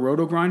over at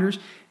Roto Grinders,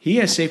 he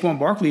has Saquon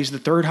Barkley as the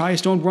 3rd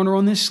highest owned runner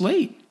on this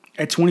slate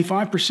at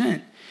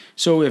 25%.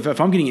 So if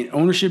I'm getting an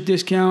ownership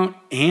discount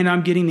and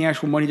I'm getting the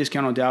actual money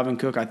discount on Dalvin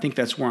Cook, I think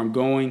that's where I'm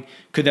going.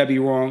 Could that be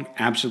wrong?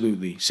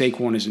 Absolutely.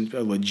 Saquon is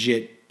a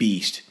legit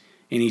beast,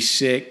 and he's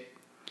sick.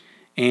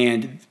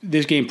 And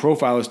this game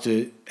profile is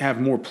to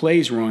have more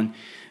plays run.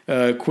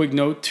 Quick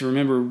note to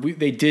remember: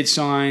 they did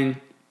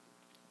sign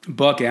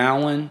Buck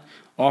Allen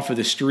off of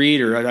the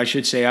street, or I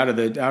should say, out of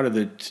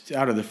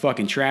the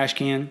fucking trash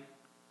can.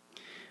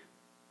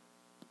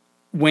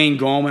 Wayne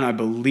Gallman, I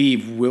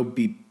believe, will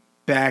be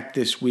back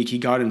this week. He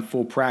got in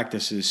full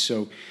practices,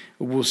 so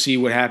we'll see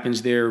what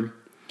happens there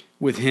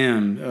with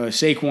him.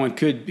 Saquon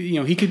could,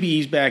 he could be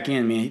eased back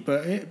in, man,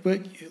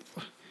 but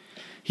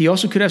he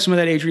also could have some of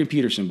that Adrian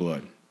Peterson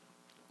blood.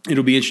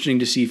 It'll be interesting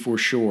to see for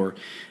sure.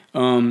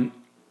 Evan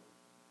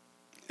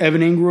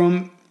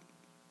Ingram,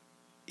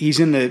 he's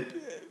in the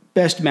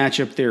best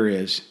matchup there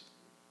is.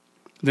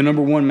 The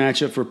number 1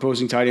 matchup for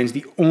opposing tight ends,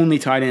 the only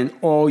tight end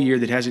all year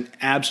that hasn't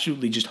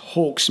absolutely just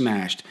Hulk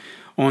smashed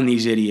on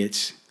these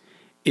idiots,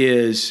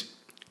 is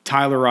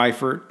Tyler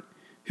Eifert,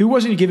 who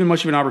wasn't given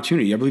much of an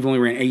opportunity. I believe only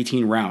ran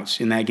 18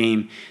 routes in that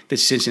game that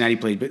Cincinnati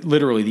played. But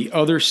literally, the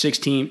other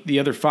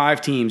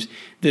 5 teams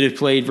that have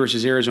played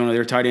versus Arizona,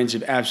 their tight ends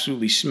have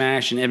absolutely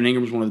smashed, and Evan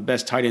Ingram is one of the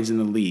best tight ends in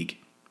the league.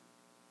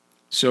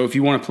 So if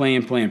you want to play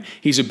him, play him.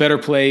 He's a better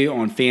play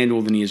on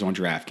FanDuel than he is on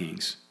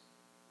DraftKings.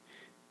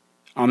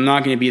 I'm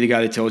not going to be the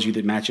guy that tells you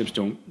that matchups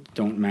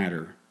don't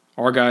matter.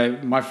 Our guy,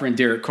 my friend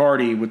Derek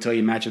Carty, would tell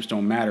you matchups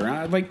don't matter.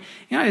 And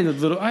I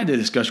had a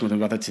discussion with him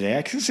about that today.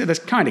 I said that's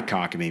kind of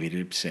cocky maybe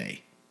to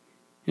say.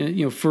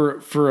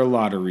 For a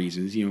lot of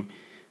reasons.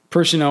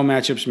 Personnel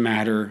matchups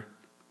matter.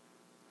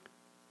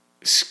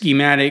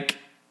 Schematic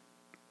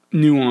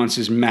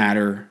nuances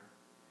matter.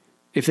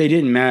 If they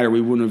didn't matter,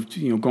 we wouldn't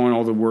have gone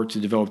all the work to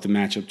develop the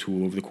matchup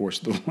tool over the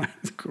course of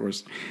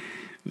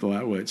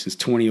since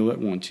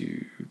 2011, 1,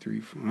 2, 3,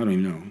 4, I don't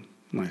even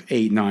know,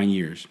 8, 9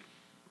 years.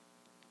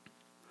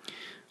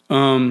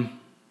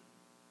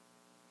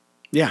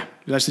 Yeah,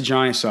 that's the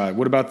Giants side.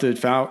 What about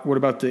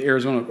the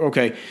Arizona?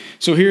 Okay,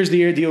 so here's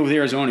the deal with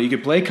Arizona. You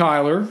could play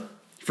Kyler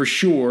for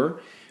sure.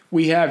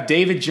 We have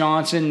David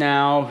Johnson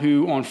now,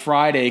 who on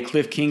Friday,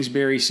 Cliff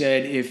Kingsbury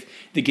said if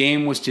the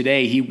game was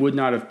today, he would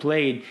not have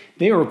played.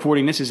 They are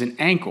reporting this as an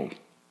ankle.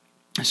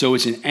 So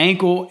it's an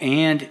ankle,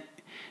 and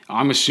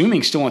I'm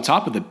assuming still on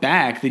top of the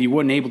back that he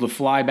wasn't able to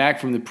fly back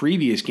from the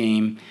previous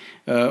game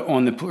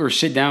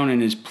sit down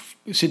in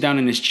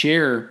his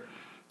chair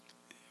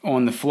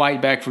on the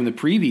flight back from the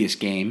previous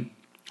game.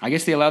 I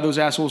guess they allowed those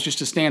assholes just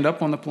to stand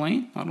up on the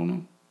plane. I don't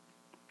know.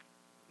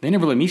 They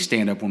never let me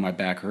stand up when my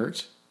back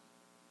hurts.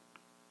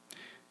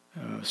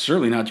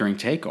 Certainly not during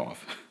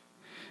takeoff.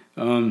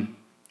 I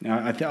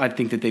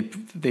think that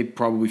they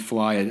probably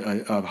fly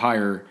a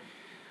higher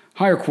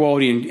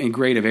quality and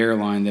grade of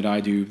airline that I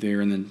do there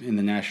in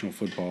the National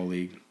Football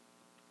League.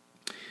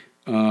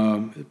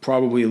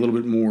 Probably a little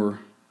bit more,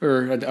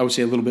 or I would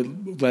say a little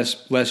bit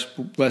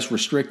less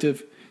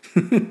restrictive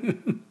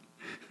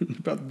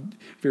about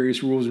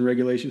various rules and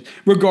regulations.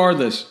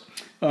 Regardless,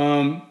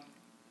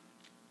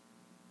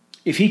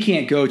 if he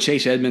can't go,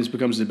 Chase Edmonds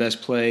becomes the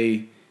best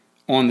play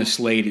on the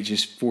slate at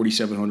just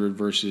 4,700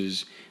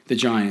 versus the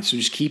Giants. So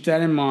just keep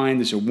that in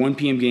mind. It's a 1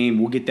 p.m. game.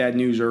 We'll get that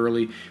news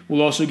early.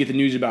 We'll also get the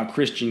news about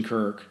Christian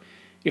Kirk.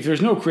 If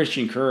there's no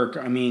Christian Kirk,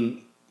 I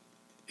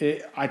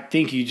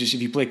think if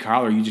you play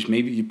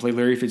Kyler, you play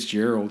Larry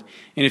Fitzgerald.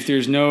 And if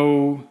there's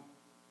no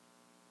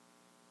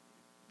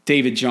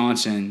David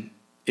Johnson,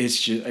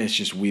 it's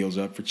just wheels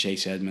up for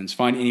Chase Edmonds.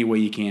 Find any way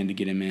you can to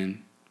get him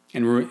in.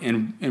 And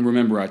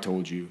remember I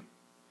told you.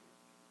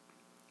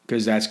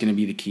 Because that's going to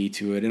be the key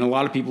to it. And a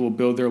lot of people will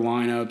build their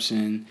lineups,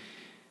 and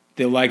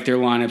they'll like their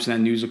lineups, and that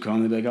news will come.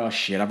 They'll be like, oh,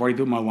 shit, I've already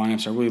built my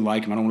lineups. I really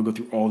like them. I don't want to go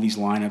through all these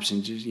lineups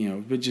and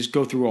just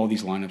go through all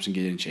these lineups and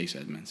get in Chase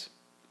Edmonds.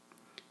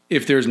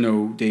 If there's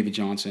no David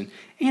Johnson.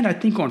 And I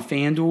think on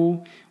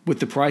FanDuel, with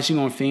the pricing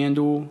on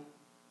FanDuel,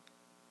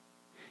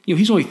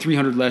 he's only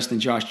 300 less than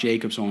Josh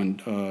Jacobs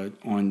on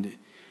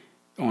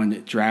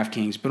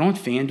DraftKings, but on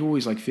FanDuel,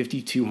 he's like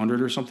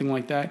 5,200 or something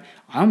like that.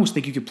 I almost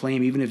think you could play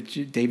him even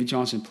if David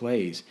Johnson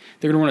plays.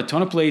 They're going to run a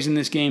ton of plays in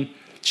this game.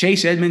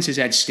 Chase Edmonds has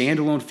had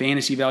standalone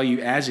fantasy value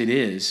as it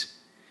is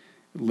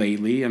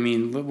lately. I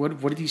mean, what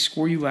did he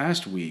score you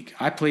last week?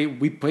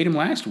 We played him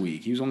last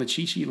week. He was on the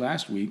cheat sheet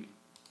last week.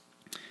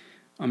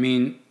 He's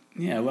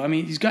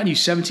gotten you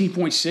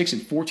 17.6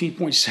 and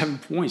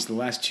 14.7 points the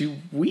last 2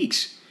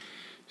 weeks.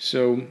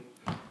 So,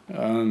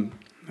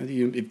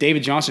 if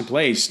David Johnson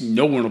plays,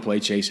 no one will play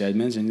Chase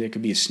Edmonds, and it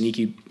could be a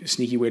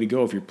sneaky way to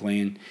go if you're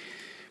playing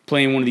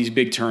one of these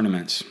big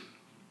tournaments.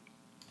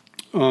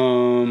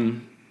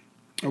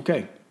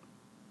 Okay.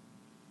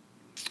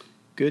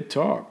 Good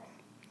talk.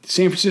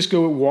 San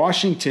Francisco at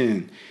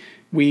Washington.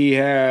 We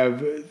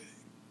have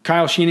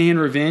Kyle Shanahan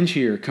revenge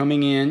here,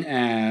 coming in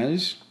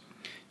as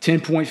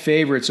 10-point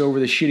favorites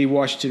over the shitty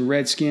Washington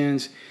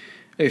Redskins.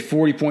 A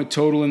 40-point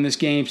total in this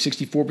game,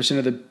 64%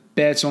 of the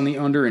bets on the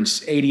under, and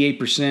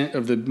 88%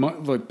 of the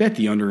bet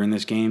the under in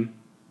this game.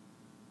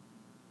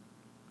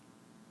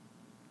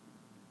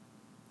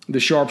 The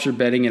sharps are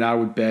betting it. I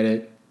would bet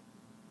it.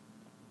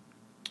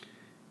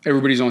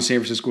 Everybody's on San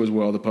Francisco as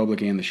well, the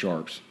public and the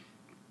sharps.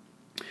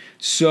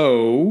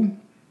 So,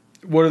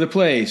 what are the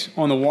plays?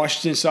 On the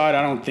Washington side,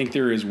 I don't think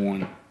there is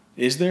one.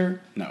 Is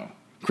there? No.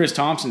 Chris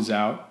Thompson's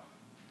out.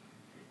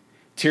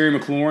 Terry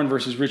McLaurin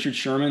versus Richard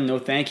Sherman. No,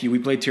 thank you. We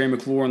played Terry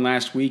McLaurin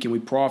last week, and we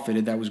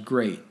profited. That was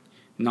great.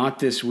 Not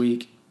this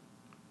week.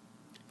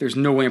 There's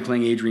no way I'm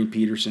playing Adrian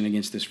Peterson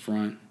against this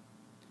front.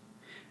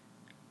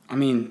 I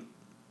mean,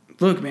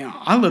 look, man,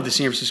 I love the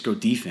San Francisco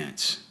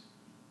defense.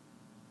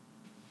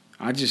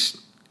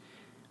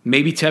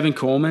 Maybe Tevin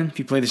Coleman. If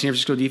you play the San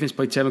Francisco defense,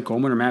 play Tevin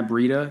Coleman or Matt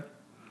Breida.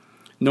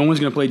 No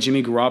one's going to play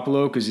Jimmy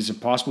Garoppolo because it's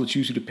impossible to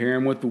choose who to pair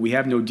him with, but we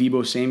have no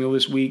Deebo Samuel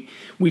this week.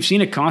 We've seen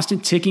a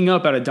constant ticking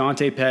up out of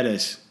Dante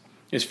Pettis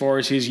as far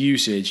as his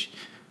usage.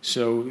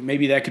 So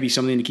maybe that could be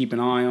something to keep an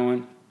eye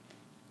on.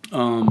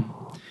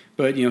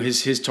 But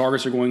his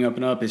targets are going up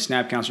and up, his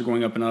snap counts are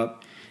going up and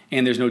up,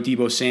 and there's no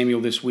Deebo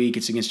Samuel this week.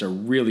 It's against a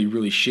really,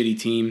 really shitty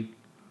team.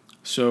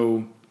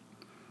 So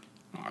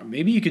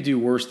maybe you could do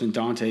worse than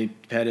Dante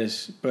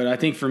Pettis, but I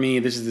think for me,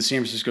 this is the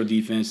San Francisco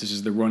defense. This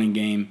is the running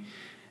game,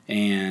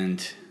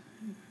 and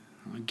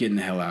I'm getting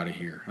the hell out of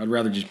here. I'd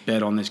rather just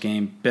bet on this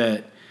game,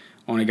 bet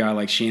on a guy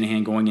like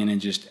Shanahan going in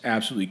and just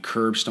absolutely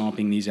curb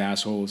stomping these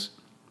assholes,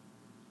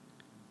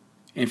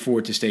 and for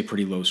it to stay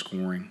pretty low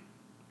scoring.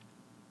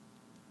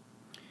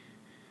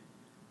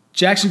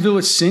 Jacksonville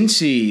at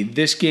Cincy.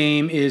 This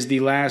game is the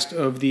last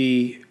of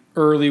the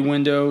early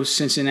window.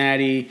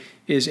 Cincinnati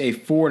is a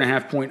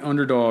 4.5-point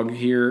underdog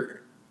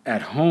here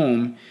at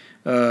home.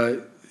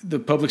 The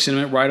public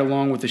sentiment right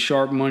along with the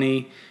sharp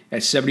money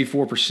at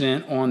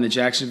 74% on the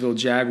Jacksonville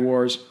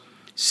Jaguars.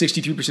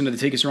 63% of the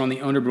tickets are on the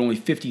under, but only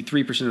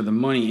 53% of the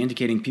money,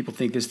 indicating people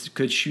think this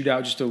could shoot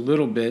out just a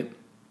little bit.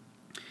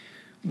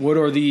 What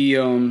are the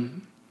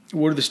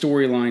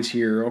storylines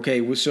here?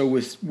 Okay, so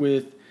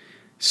with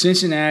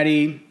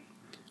Cincinnati,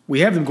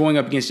 we have them going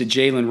up against a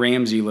Jalen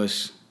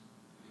Ramsey-less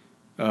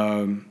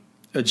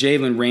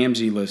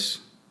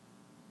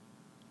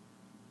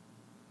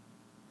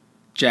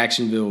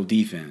Jacksonville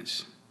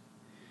defense.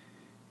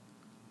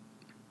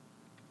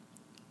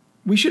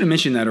 We should have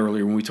mentioned that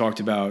earlier when we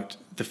talked about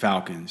the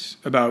Falcons,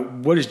 about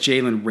what does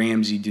Jalen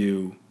Ramsey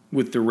do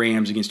with the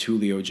Rams against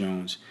Julio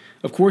Jones.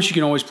 Of course, you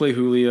can always play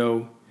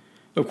Julio.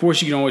 Of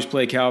course, you can always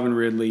play Calvin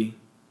Ridley.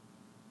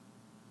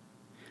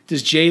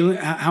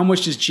 How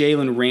much does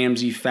Jalen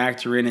Ramsey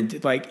factor in?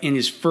 And like in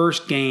his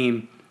first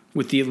game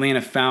with the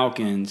Atlanta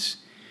Falcons,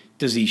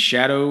 does he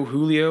shadow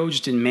Julio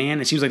just in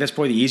man? It seems like that's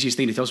probably the easiest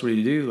thing to tell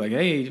somebody to do. Like,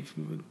 hey,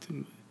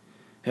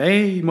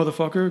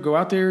 motherfucker, go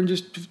out there and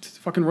just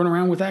fucking run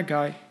around with that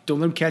guy. Don't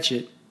let him catch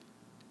it.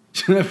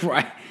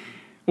 Right?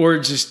 Or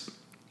just,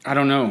 I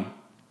don't know.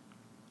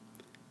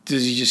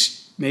 Does he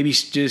maybe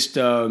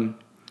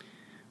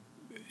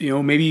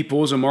he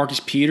pulls a Marcus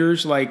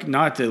Peters, like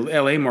not the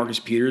LA Marcus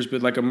Peters,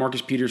 but like a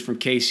Marcus Peters from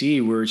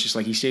KC, where it's just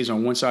like he stays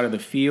on one side of the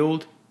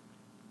field.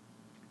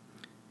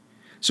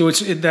 So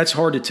that's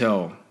hard to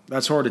tell.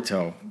 That's hard to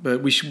tell.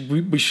 But we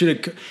should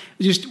have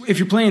just, if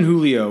you're playing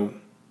Julio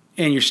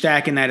and you're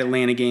stacking that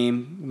Atlanta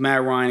game,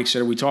 Matt Ryan, et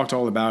cetera, we talked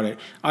all about it.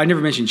 I never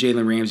mentioned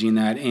Jalen Ramsey in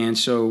that. And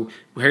so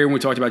here when we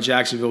talked about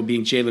Jacksonville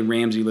being Jalen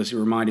Ramsey-less, it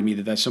reminded me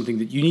that that's something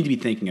that you need to be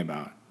thinking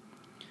about.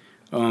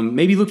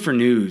 Maybe look for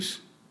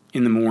news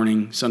in the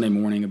morning, Sunday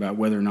morning, about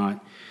whether or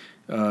not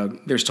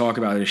there's talk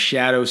about a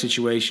shadow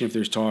situation, if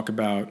there's talk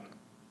about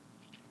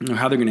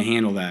how they're going to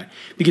handle that.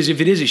 Because if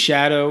it is a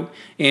shadow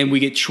and we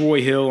get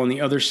Troy Hill on the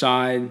other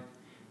side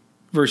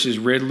versus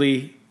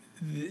Ridley,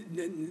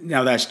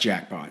 now that's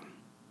jackpot.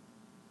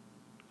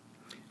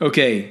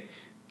 Okay,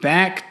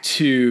 back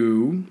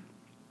to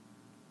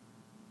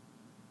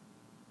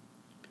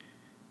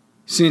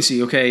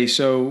Cincy. Okay,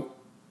 so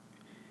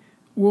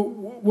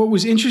what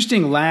was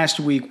interesting last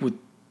week with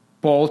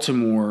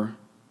Baltimore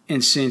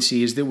and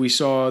Cincy is that we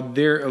saw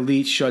their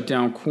elite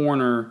shutdown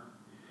corner,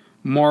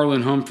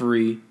 Marlon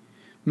Humphrey,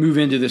 move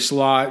into the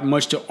slot,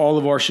 much to all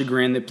of our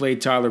chagrin, that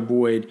played Tyler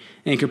Boyd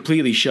and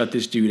completely shut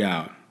this dude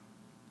out.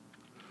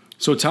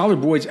 So Tyler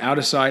Boyd's out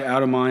of sight,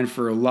 out of mind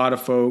for a lot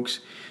of folks.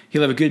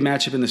 He'll have a good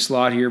matchup in the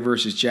slot here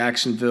versus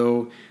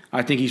Jacksonville.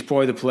 I think he's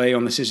probably the play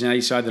on the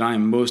Cincinnati side that I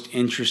am most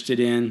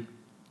interested in.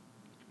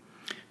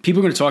 People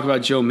are going to talk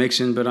about Joe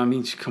Mixon, but I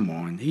mean, come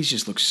on. He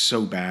just looks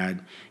so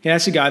bad. Yeah,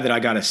 that's a guy that I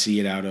got to see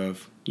it out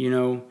of. You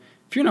know,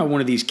 if you're not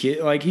one of these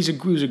kids, like he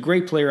was a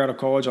great player out of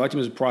college. I liked him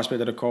as a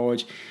prospect out of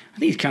college. I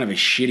think he's kind of a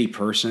shitty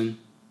person.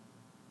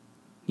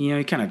 You know,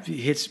 he kind of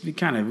hits, he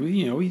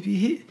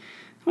hit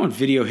on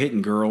video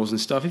hitting girls and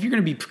stuff. If you're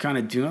going to be kind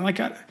of doing, like,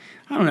 I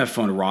don't have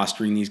fun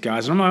rostering these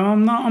guys.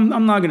 I'm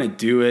not going to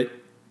do it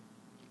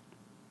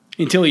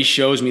until he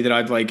shows me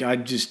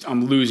that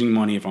I'm losing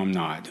money if I'm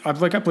not. I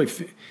play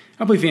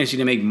fantasy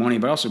to make money,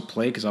 but I also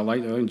play because I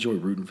enjoy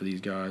rooting for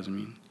these guys. I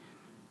mean,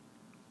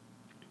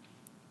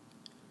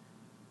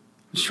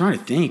 I'm just trying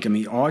to think. I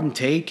mean, Auden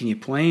Tate, can you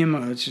play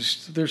him? It's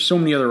just there's so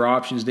many other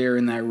options there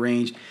in that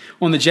range.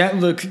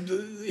 Look,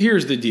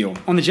 here's the deal.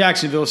 On the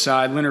Jacksonville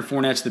side, Leonard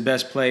Fournette's the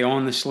best play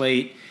on the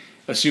slate,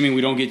 assuming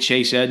we don't get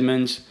Chase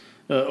Edmonds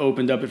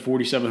opened up at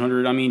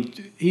 4,700. I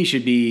mean, he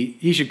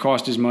should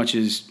cost as much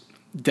as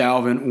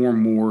Dalvin or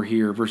more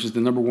here versus the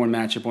number one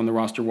matchup on the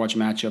roster watch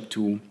matchup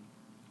tool.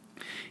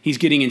 He's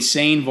getting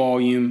insane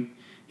volume.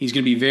 He's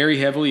going to be very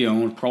heavily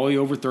owned, probably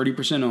over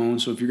 30%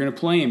 owned. So if you're going to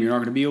play him, you're not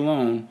going to be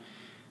alone.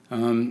 You're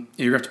going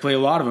to have to play a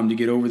lot of them to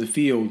get over the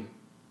field.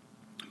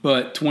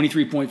 But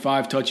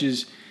 23.5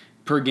 touches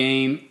per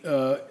game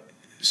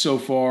so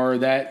far.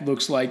 That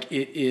looks like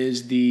it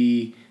is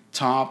the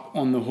top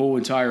on the whole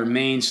entire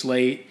main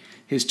slate.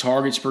 His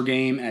targets per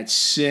game at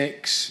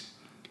 6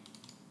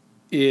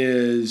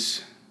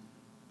 is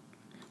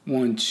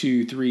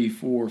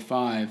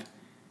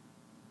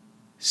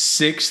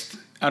 6th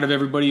out of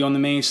everybody on the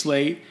main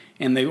slate.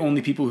 And the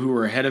only people who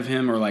are ahead of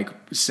him are like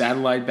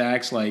satellite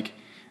backs like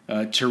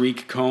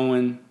Tariq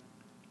Cohen,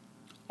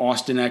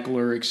 Austin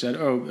Eckler,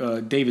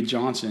 etc. David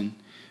Johnson,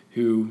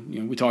 who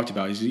we talked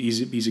about.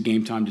 He's a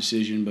game time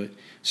decision, but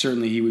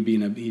certainly he'd be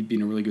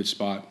in a really good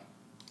spot.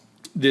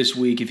 this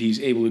week if he's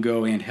able to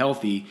go and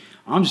healthy.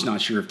 I'm just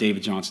not sure if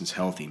David Johnson's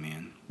healthy,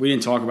 man. We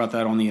didn't talk about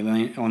that on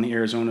the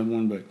Arizona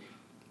one, but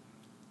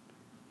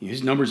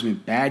his numbers have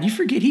been bad. You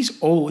forget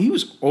he's old. He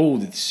was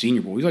old at the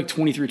Senior Bowl. He's like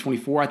 23 or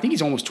 24. I think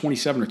he's almost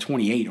 27 or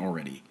 28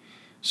 already.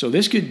 So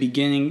this could be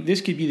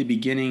the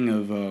beginning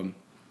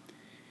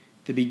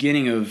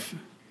of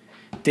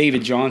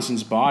David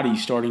Johnson's body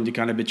starting to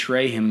kind of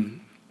betray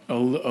him a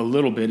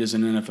little bit as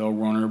an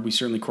NFL runner. We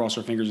certainly cross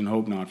our fingers and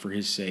hope not for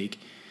his sake.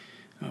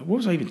 What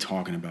was I even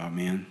talking about,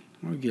 man?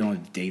 I want to get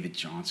on to David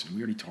Johnson.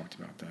 We already talked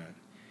about that.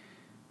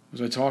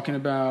 Was I talking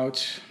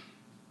about?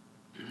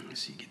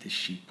 Let's see. Get this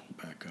sheet pulled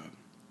back up.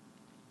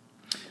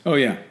 Oh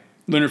yeah,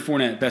 Leonard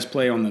Fournette, best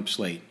play on the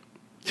slate.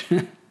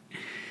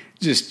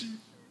 just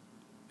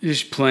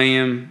play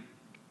him.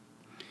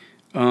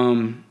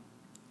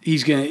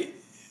 He's gonna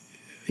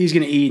eat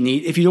and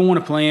eat. If you don't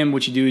want to play him,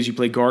 what you do is you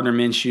play Gardner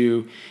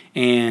Minshew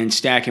and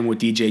stack him with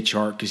DJ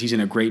Chark because he's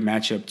in a great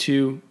matchup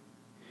too.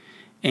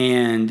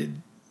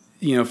 And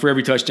for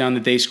every touchdown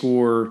that they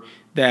score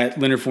that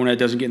Leonard Fournette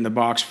doesn't get in the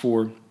box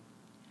for,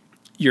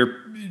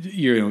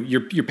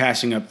 you're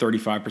passing up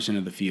 35%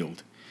 of the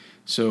field.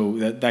 So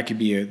that could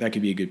be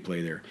a good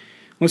play there.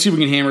 Let's see if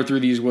we can hammer through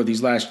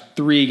these last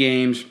 3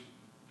 games.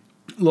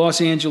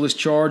 Los Angeles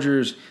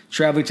Chargers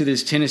traveling to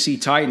this Tennessee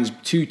Titans,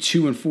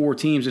 2-4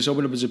 teams. This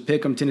opened up as a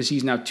pick'em.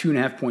 Tennessee's now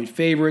 2.5-point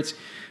favorites,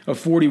 a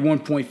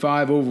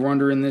 41.5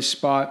 over/under in this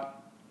spot.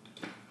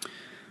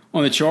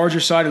 On the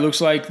Chargers side, it looks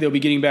like they'll be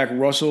getting back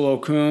Russell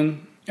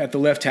Okung at the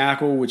left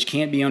tackle, which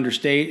can't be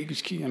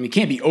understated. I mean,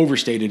 can't be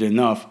overstated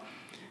enough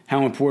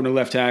how important a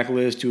left tackle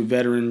is to a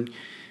veteran,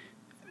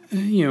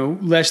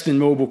 less than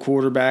mobile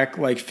quarterback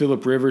like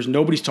Phillip Rivers.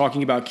 Nobody's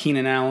talking about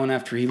Keenan Allen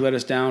after he let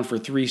us down for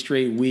 3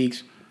 straight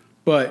weeks.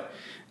 But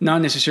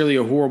not necessarily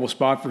a horrible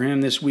spot for him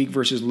this week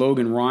versus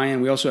Logan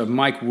Ryan. We also have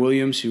Mike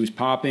Williams, who's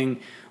popping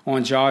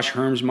on Josh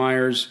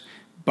Hermsmeyer's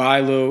buy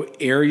low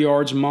air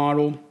yards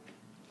model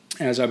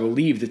as, I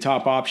believe, the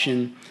top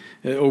option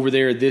over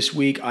there this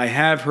week. I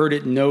have heard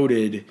it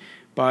noted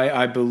by,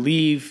 I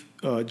believe,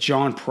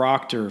 John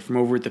Proctor from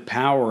over at the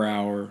Power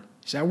Hour.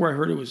 Is that where I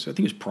heard it was? I think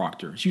it was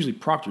Proctor. It's usually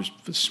Proctor's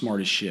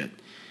smart as shit.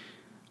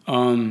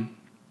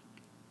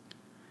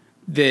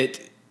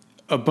 That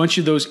a bunch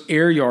of those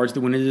air yards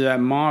that went into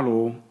that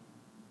model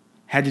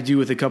had to do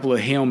with a couple of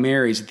Hail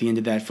Marys at the end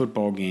of that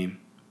football game,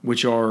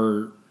 which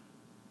are,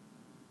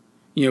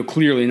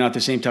 clearly not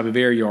the same type of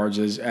air yards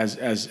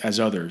as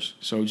others.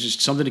 So just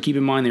something to keep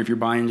in mind there if you're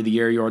buying into the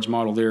air yards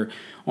model there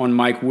on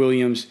Mike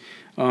Williams.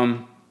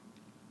 Austin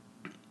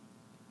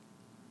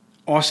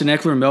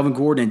Eckler and Melvin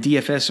Gordon and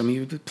DFS, I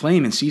mean, play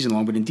him in season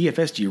long, but in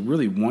DFS, do you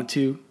really want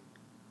to?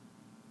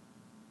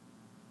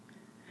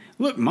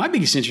 Look, my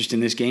biggest interest in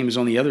this game is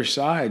on the other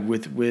side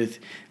with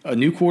a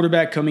new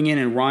quarterback coming in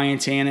and Ryan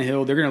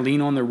Tannehill. They're going to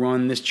lean on the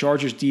run. This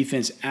Chargers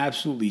defense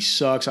absolutely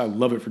sucks. I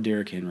love it for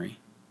Derrick Henry.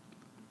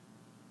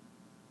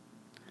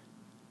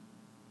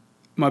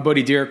 My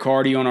buddy Derek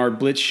Hardy on our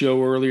Blitz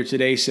show earlier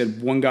today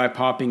said one guy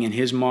popping in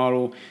his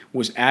model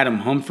was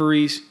Adam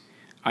Humphries.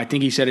 I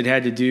think he said it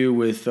had to do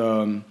with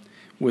Ryan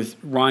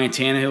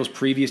Tannehill's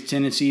previous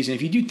tendencies. And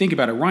if you do think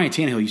about it, Ryan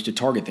Tannehill used to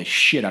target the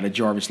shit out of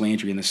Jarvis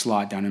Landry in the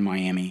slot down in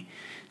Miami.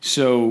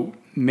 So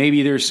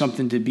maybe there's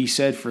something to be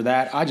said for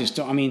that. I just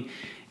don't. I mean,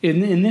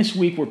 in this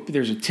week where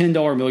there's a $10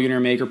 millionaire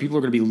maker, people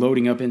are going to be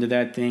loading up into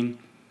that thing.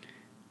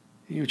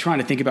 You're trying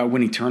to think about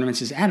winning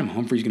tournaments. Is Adam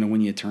Humphries going to win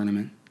you a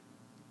tournament?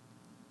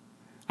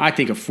 I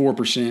think a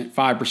 4%,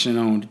 5%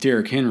 owned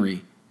Derrick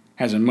Henry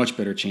has a much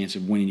better chance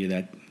of winning you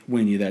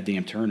that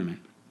damn tournament.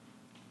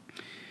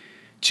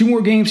 2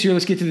 more games here.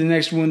 Let's get to the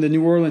next one. The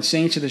New Orleans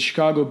Saints and the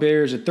Chicago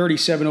Bears, a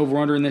 37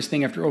 over-under in this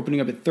thing after opening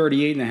up at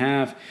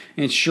 38.5.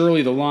 And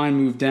surely the line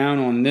moved down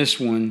on this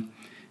one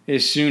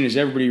as soon as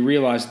everybody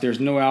realized that there's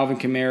no Alvin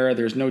Kamara,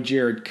 there's no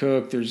Jared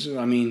Cook, there's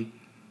no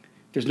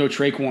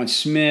Traquan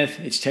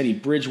Smith. It's Teddy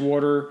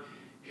Bridgewater.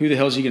 Who the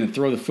hell is he going to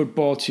throw the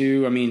football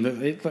to? I mean,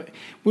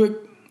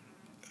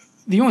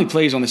 the only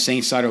plays on the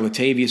Saints side are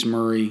Latavius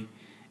Murray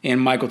and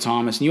Michael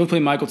Thomas. And you only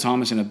play Michael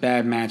Thomas in a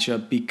bad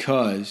matchup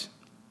because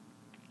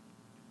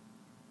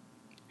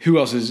who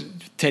else is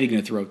Teddy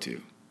going to throw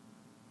to?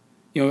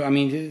 I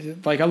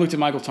looked at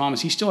Michael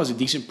Thomas. He still has a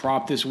decent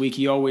prop this week.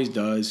 He always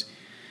does.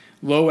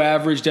 Low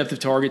average depth of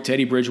target.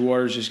 Teddy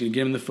Bridgewater is just going to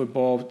get him the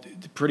football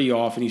pretty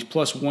often. He's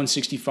plus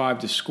 165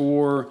 to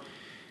score.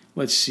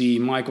 Let's see.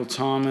 Michael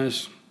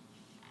Thomas.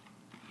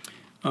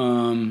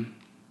 Where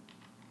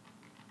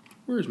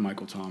is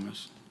Michael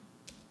Thomas?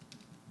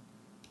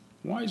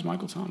 Why is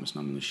Michael Thomas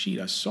not on the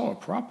sheet? I saw a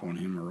prop on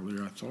him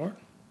earlier, I thought.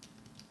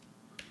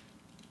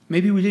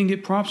 Maybe we didn't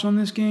get props on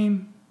this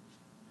game?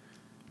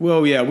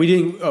 Well, yeah, we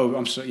didn't. Oh,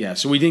 I'm sorry. Yeah,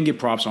 so we didn't get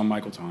props on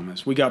Michael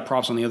Thomas. We got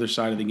props on the other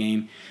side of the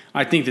game.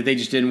 I think that they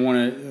just didn't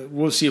want to.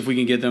 We'll see if we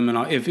can get them, and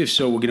if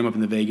so, we'll get them up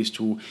in the Vegas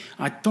tool.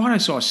 I thought I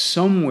saw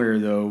somewhere,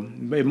 though,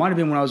 it might have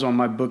been when I was on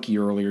my bookie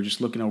earlier,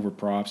 just looking over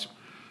props.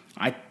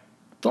 I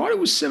thought it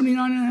was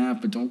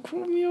 79.5, but don't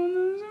quote me on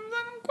this.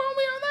 Don't quote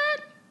me on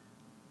that.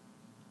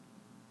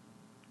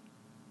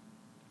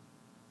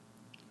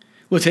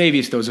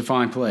 Latavius, though, is a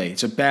fine play.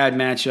 It's a bad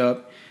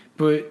matchup.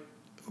 But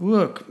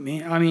look,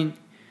 man, I mean,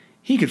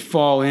 he could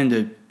fall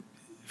into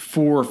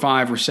 4 or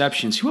 5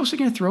 receptions. Who else are they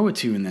going to throw it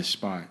to in this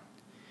spot?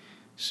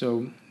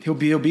 So he'll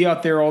be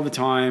out there all the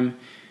time.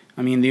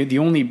 I mean, the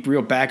only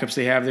real backups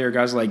they have there are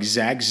guys like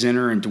Zach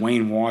Zinner and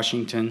Dwayne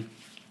Washington.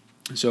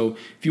 So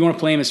if you want to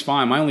play him, it's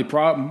fine. My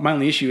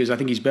only issue is I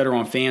think he's better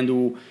on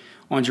FanDuel.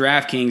 On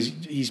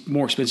DraftKings, he's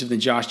more expensive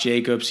than Josh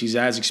Jacobs. He's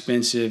as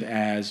expensive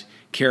as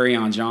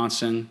Kerryon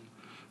Johnson.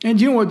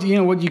 And you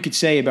know what you could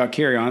say about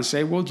Kerryon?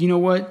 Say, well, you know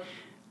what?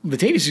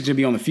 Latavius is going to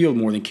be on the field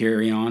more than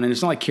Kerryon, and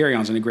it's not like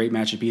Kerryon's in a great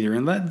matchup either.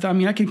 And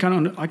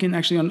I can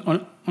actually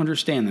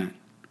understand that.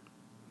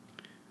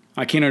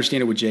 I can't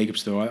understand it with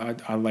Jacobs though.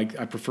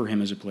 I prefer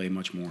him as a play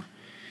much more.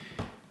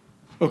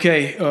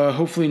 Okay,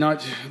 hopefully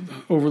not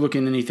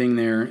overlooking anything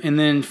there. And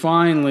then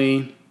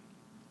finally,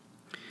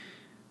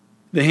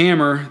 the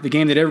hammer, the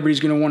game that everybody's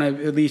going to want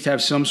to at least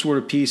have some sort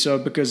of piece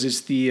of because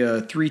it's the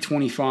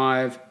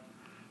 325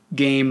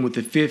 game with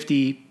the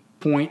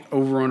 50-point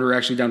over-under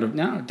actually down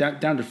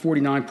to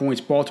 49 points.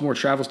 Baltimore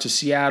travels to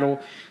Seattle.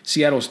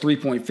 Seattle's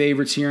 3-point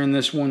favorites here in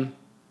this one.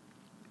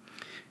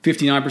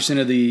 59%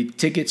 of the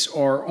tickets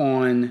are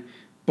on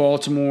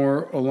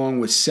Baltimore, along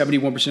with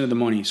 71% of the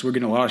money. So we're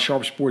getting a lot of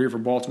sharp support here for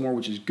Baltimore,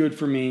 which is good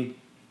for me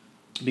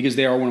because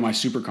they are one of my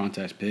super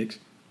contest picks.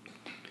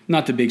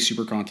 Not the big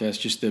super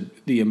contest, just the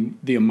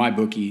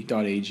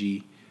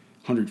mybookie.ag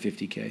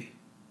 150K.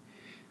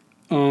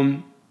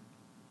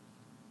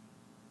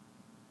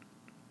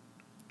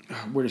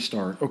 Where to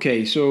start?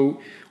 Okay,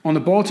 so on the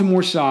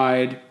Baltimore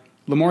side,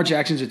 Lamar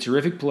Jackson's a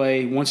terrific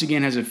play. Once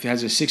again, has a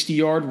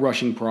 60-yard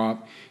rushing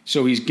prop,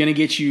 so he's going to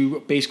get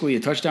you basically a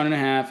touchdown and a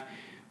half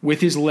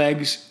with his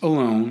legs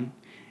alone.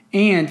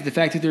 And the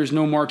fact that there's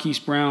no Marquise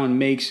Brown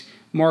makes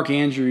Mark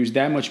Andrews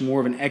that much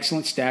more of an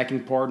excellent stacking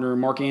partner.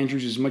 Mark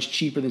Andrews is much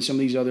cheaper than some of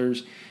these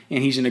others,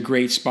 and he's in a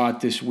great spot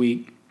this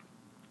week.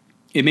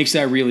 It makes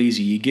that real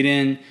easy. You get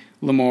in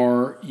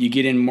Lamar, you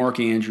get in Mark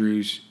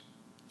Andrews,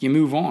 you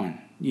move on.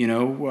 You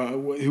know,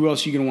 who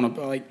else are you going to want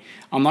to like?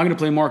 I'm not going to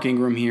play Mark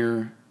Ingram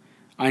here.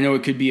 I know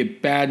it could be a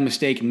bad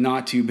mistake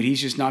not to, but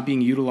he's just not being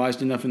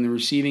utilized enough in the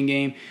receiving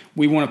game.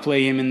 We want to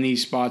play him in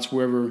these spots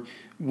wherever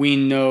we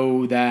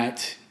know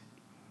that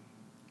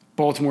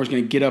Baltimore's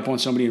going to get up on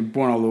somebody and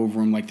run all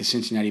over him like the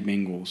Cincinnati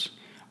Bengals.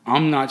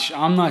 I'm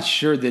not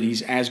sure that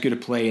he's as good a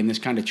play in this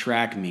kind of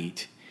track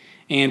meet.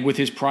 And with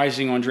his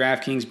pricing on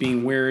DraftKings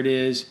being where it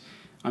is,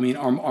 I mean,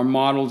 our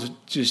models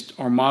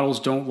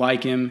don't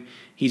like him.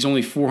 He's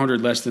only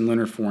 400 less than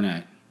Leonard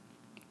Fournette,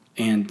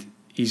 and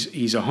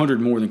he's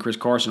 100 more than Chris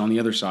Carson on the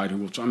other side.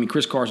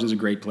 Chris Carson's a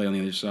great play on the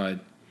other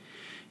side.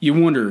 You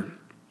wonder.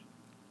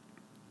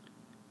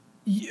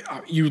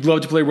 You'd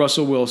love to play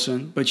Russell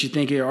Wilson, but you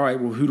think, all right,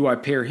 well, who do I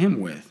pair him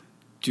with?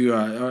 Do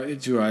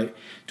I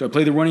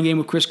play the running game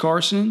with Chris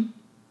Carson?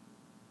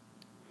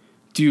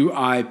 Do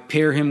I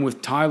pair him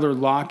with Tyler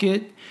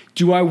Lockett?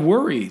 Do I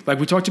worry, like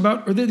we talked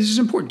about, or this is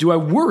important, do I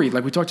worry,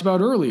 like we talked about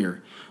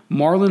earlier,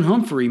 Marlon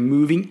Humphrey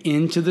moving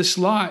into the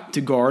slot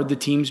to guard the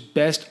team's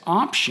best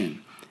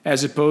option,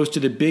 as opposed to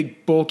the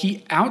big,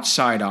 bulky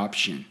outside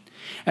option,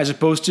 as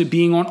opposed to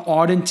being on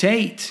Auden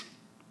Tate?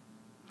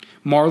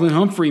 Marlon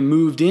Humphrey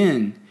moved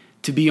in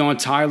to be on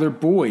Tyler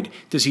Boyd.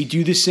 Does he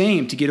do the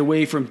same to get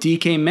away from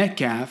DK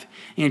Metcalf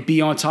and be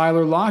on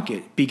Tyler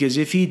Lockett? Because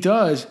if he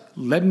does,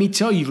 let me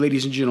tell you,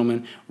 ladies and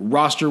gentlemen,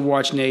 Roster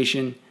Watch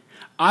Nation,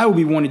 I will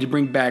be wanting to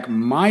bring back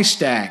my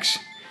stacks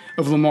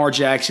of Lamar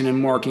Jackson and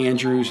Mark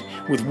Andrews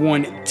with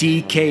one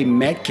DK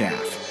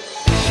Metcalf.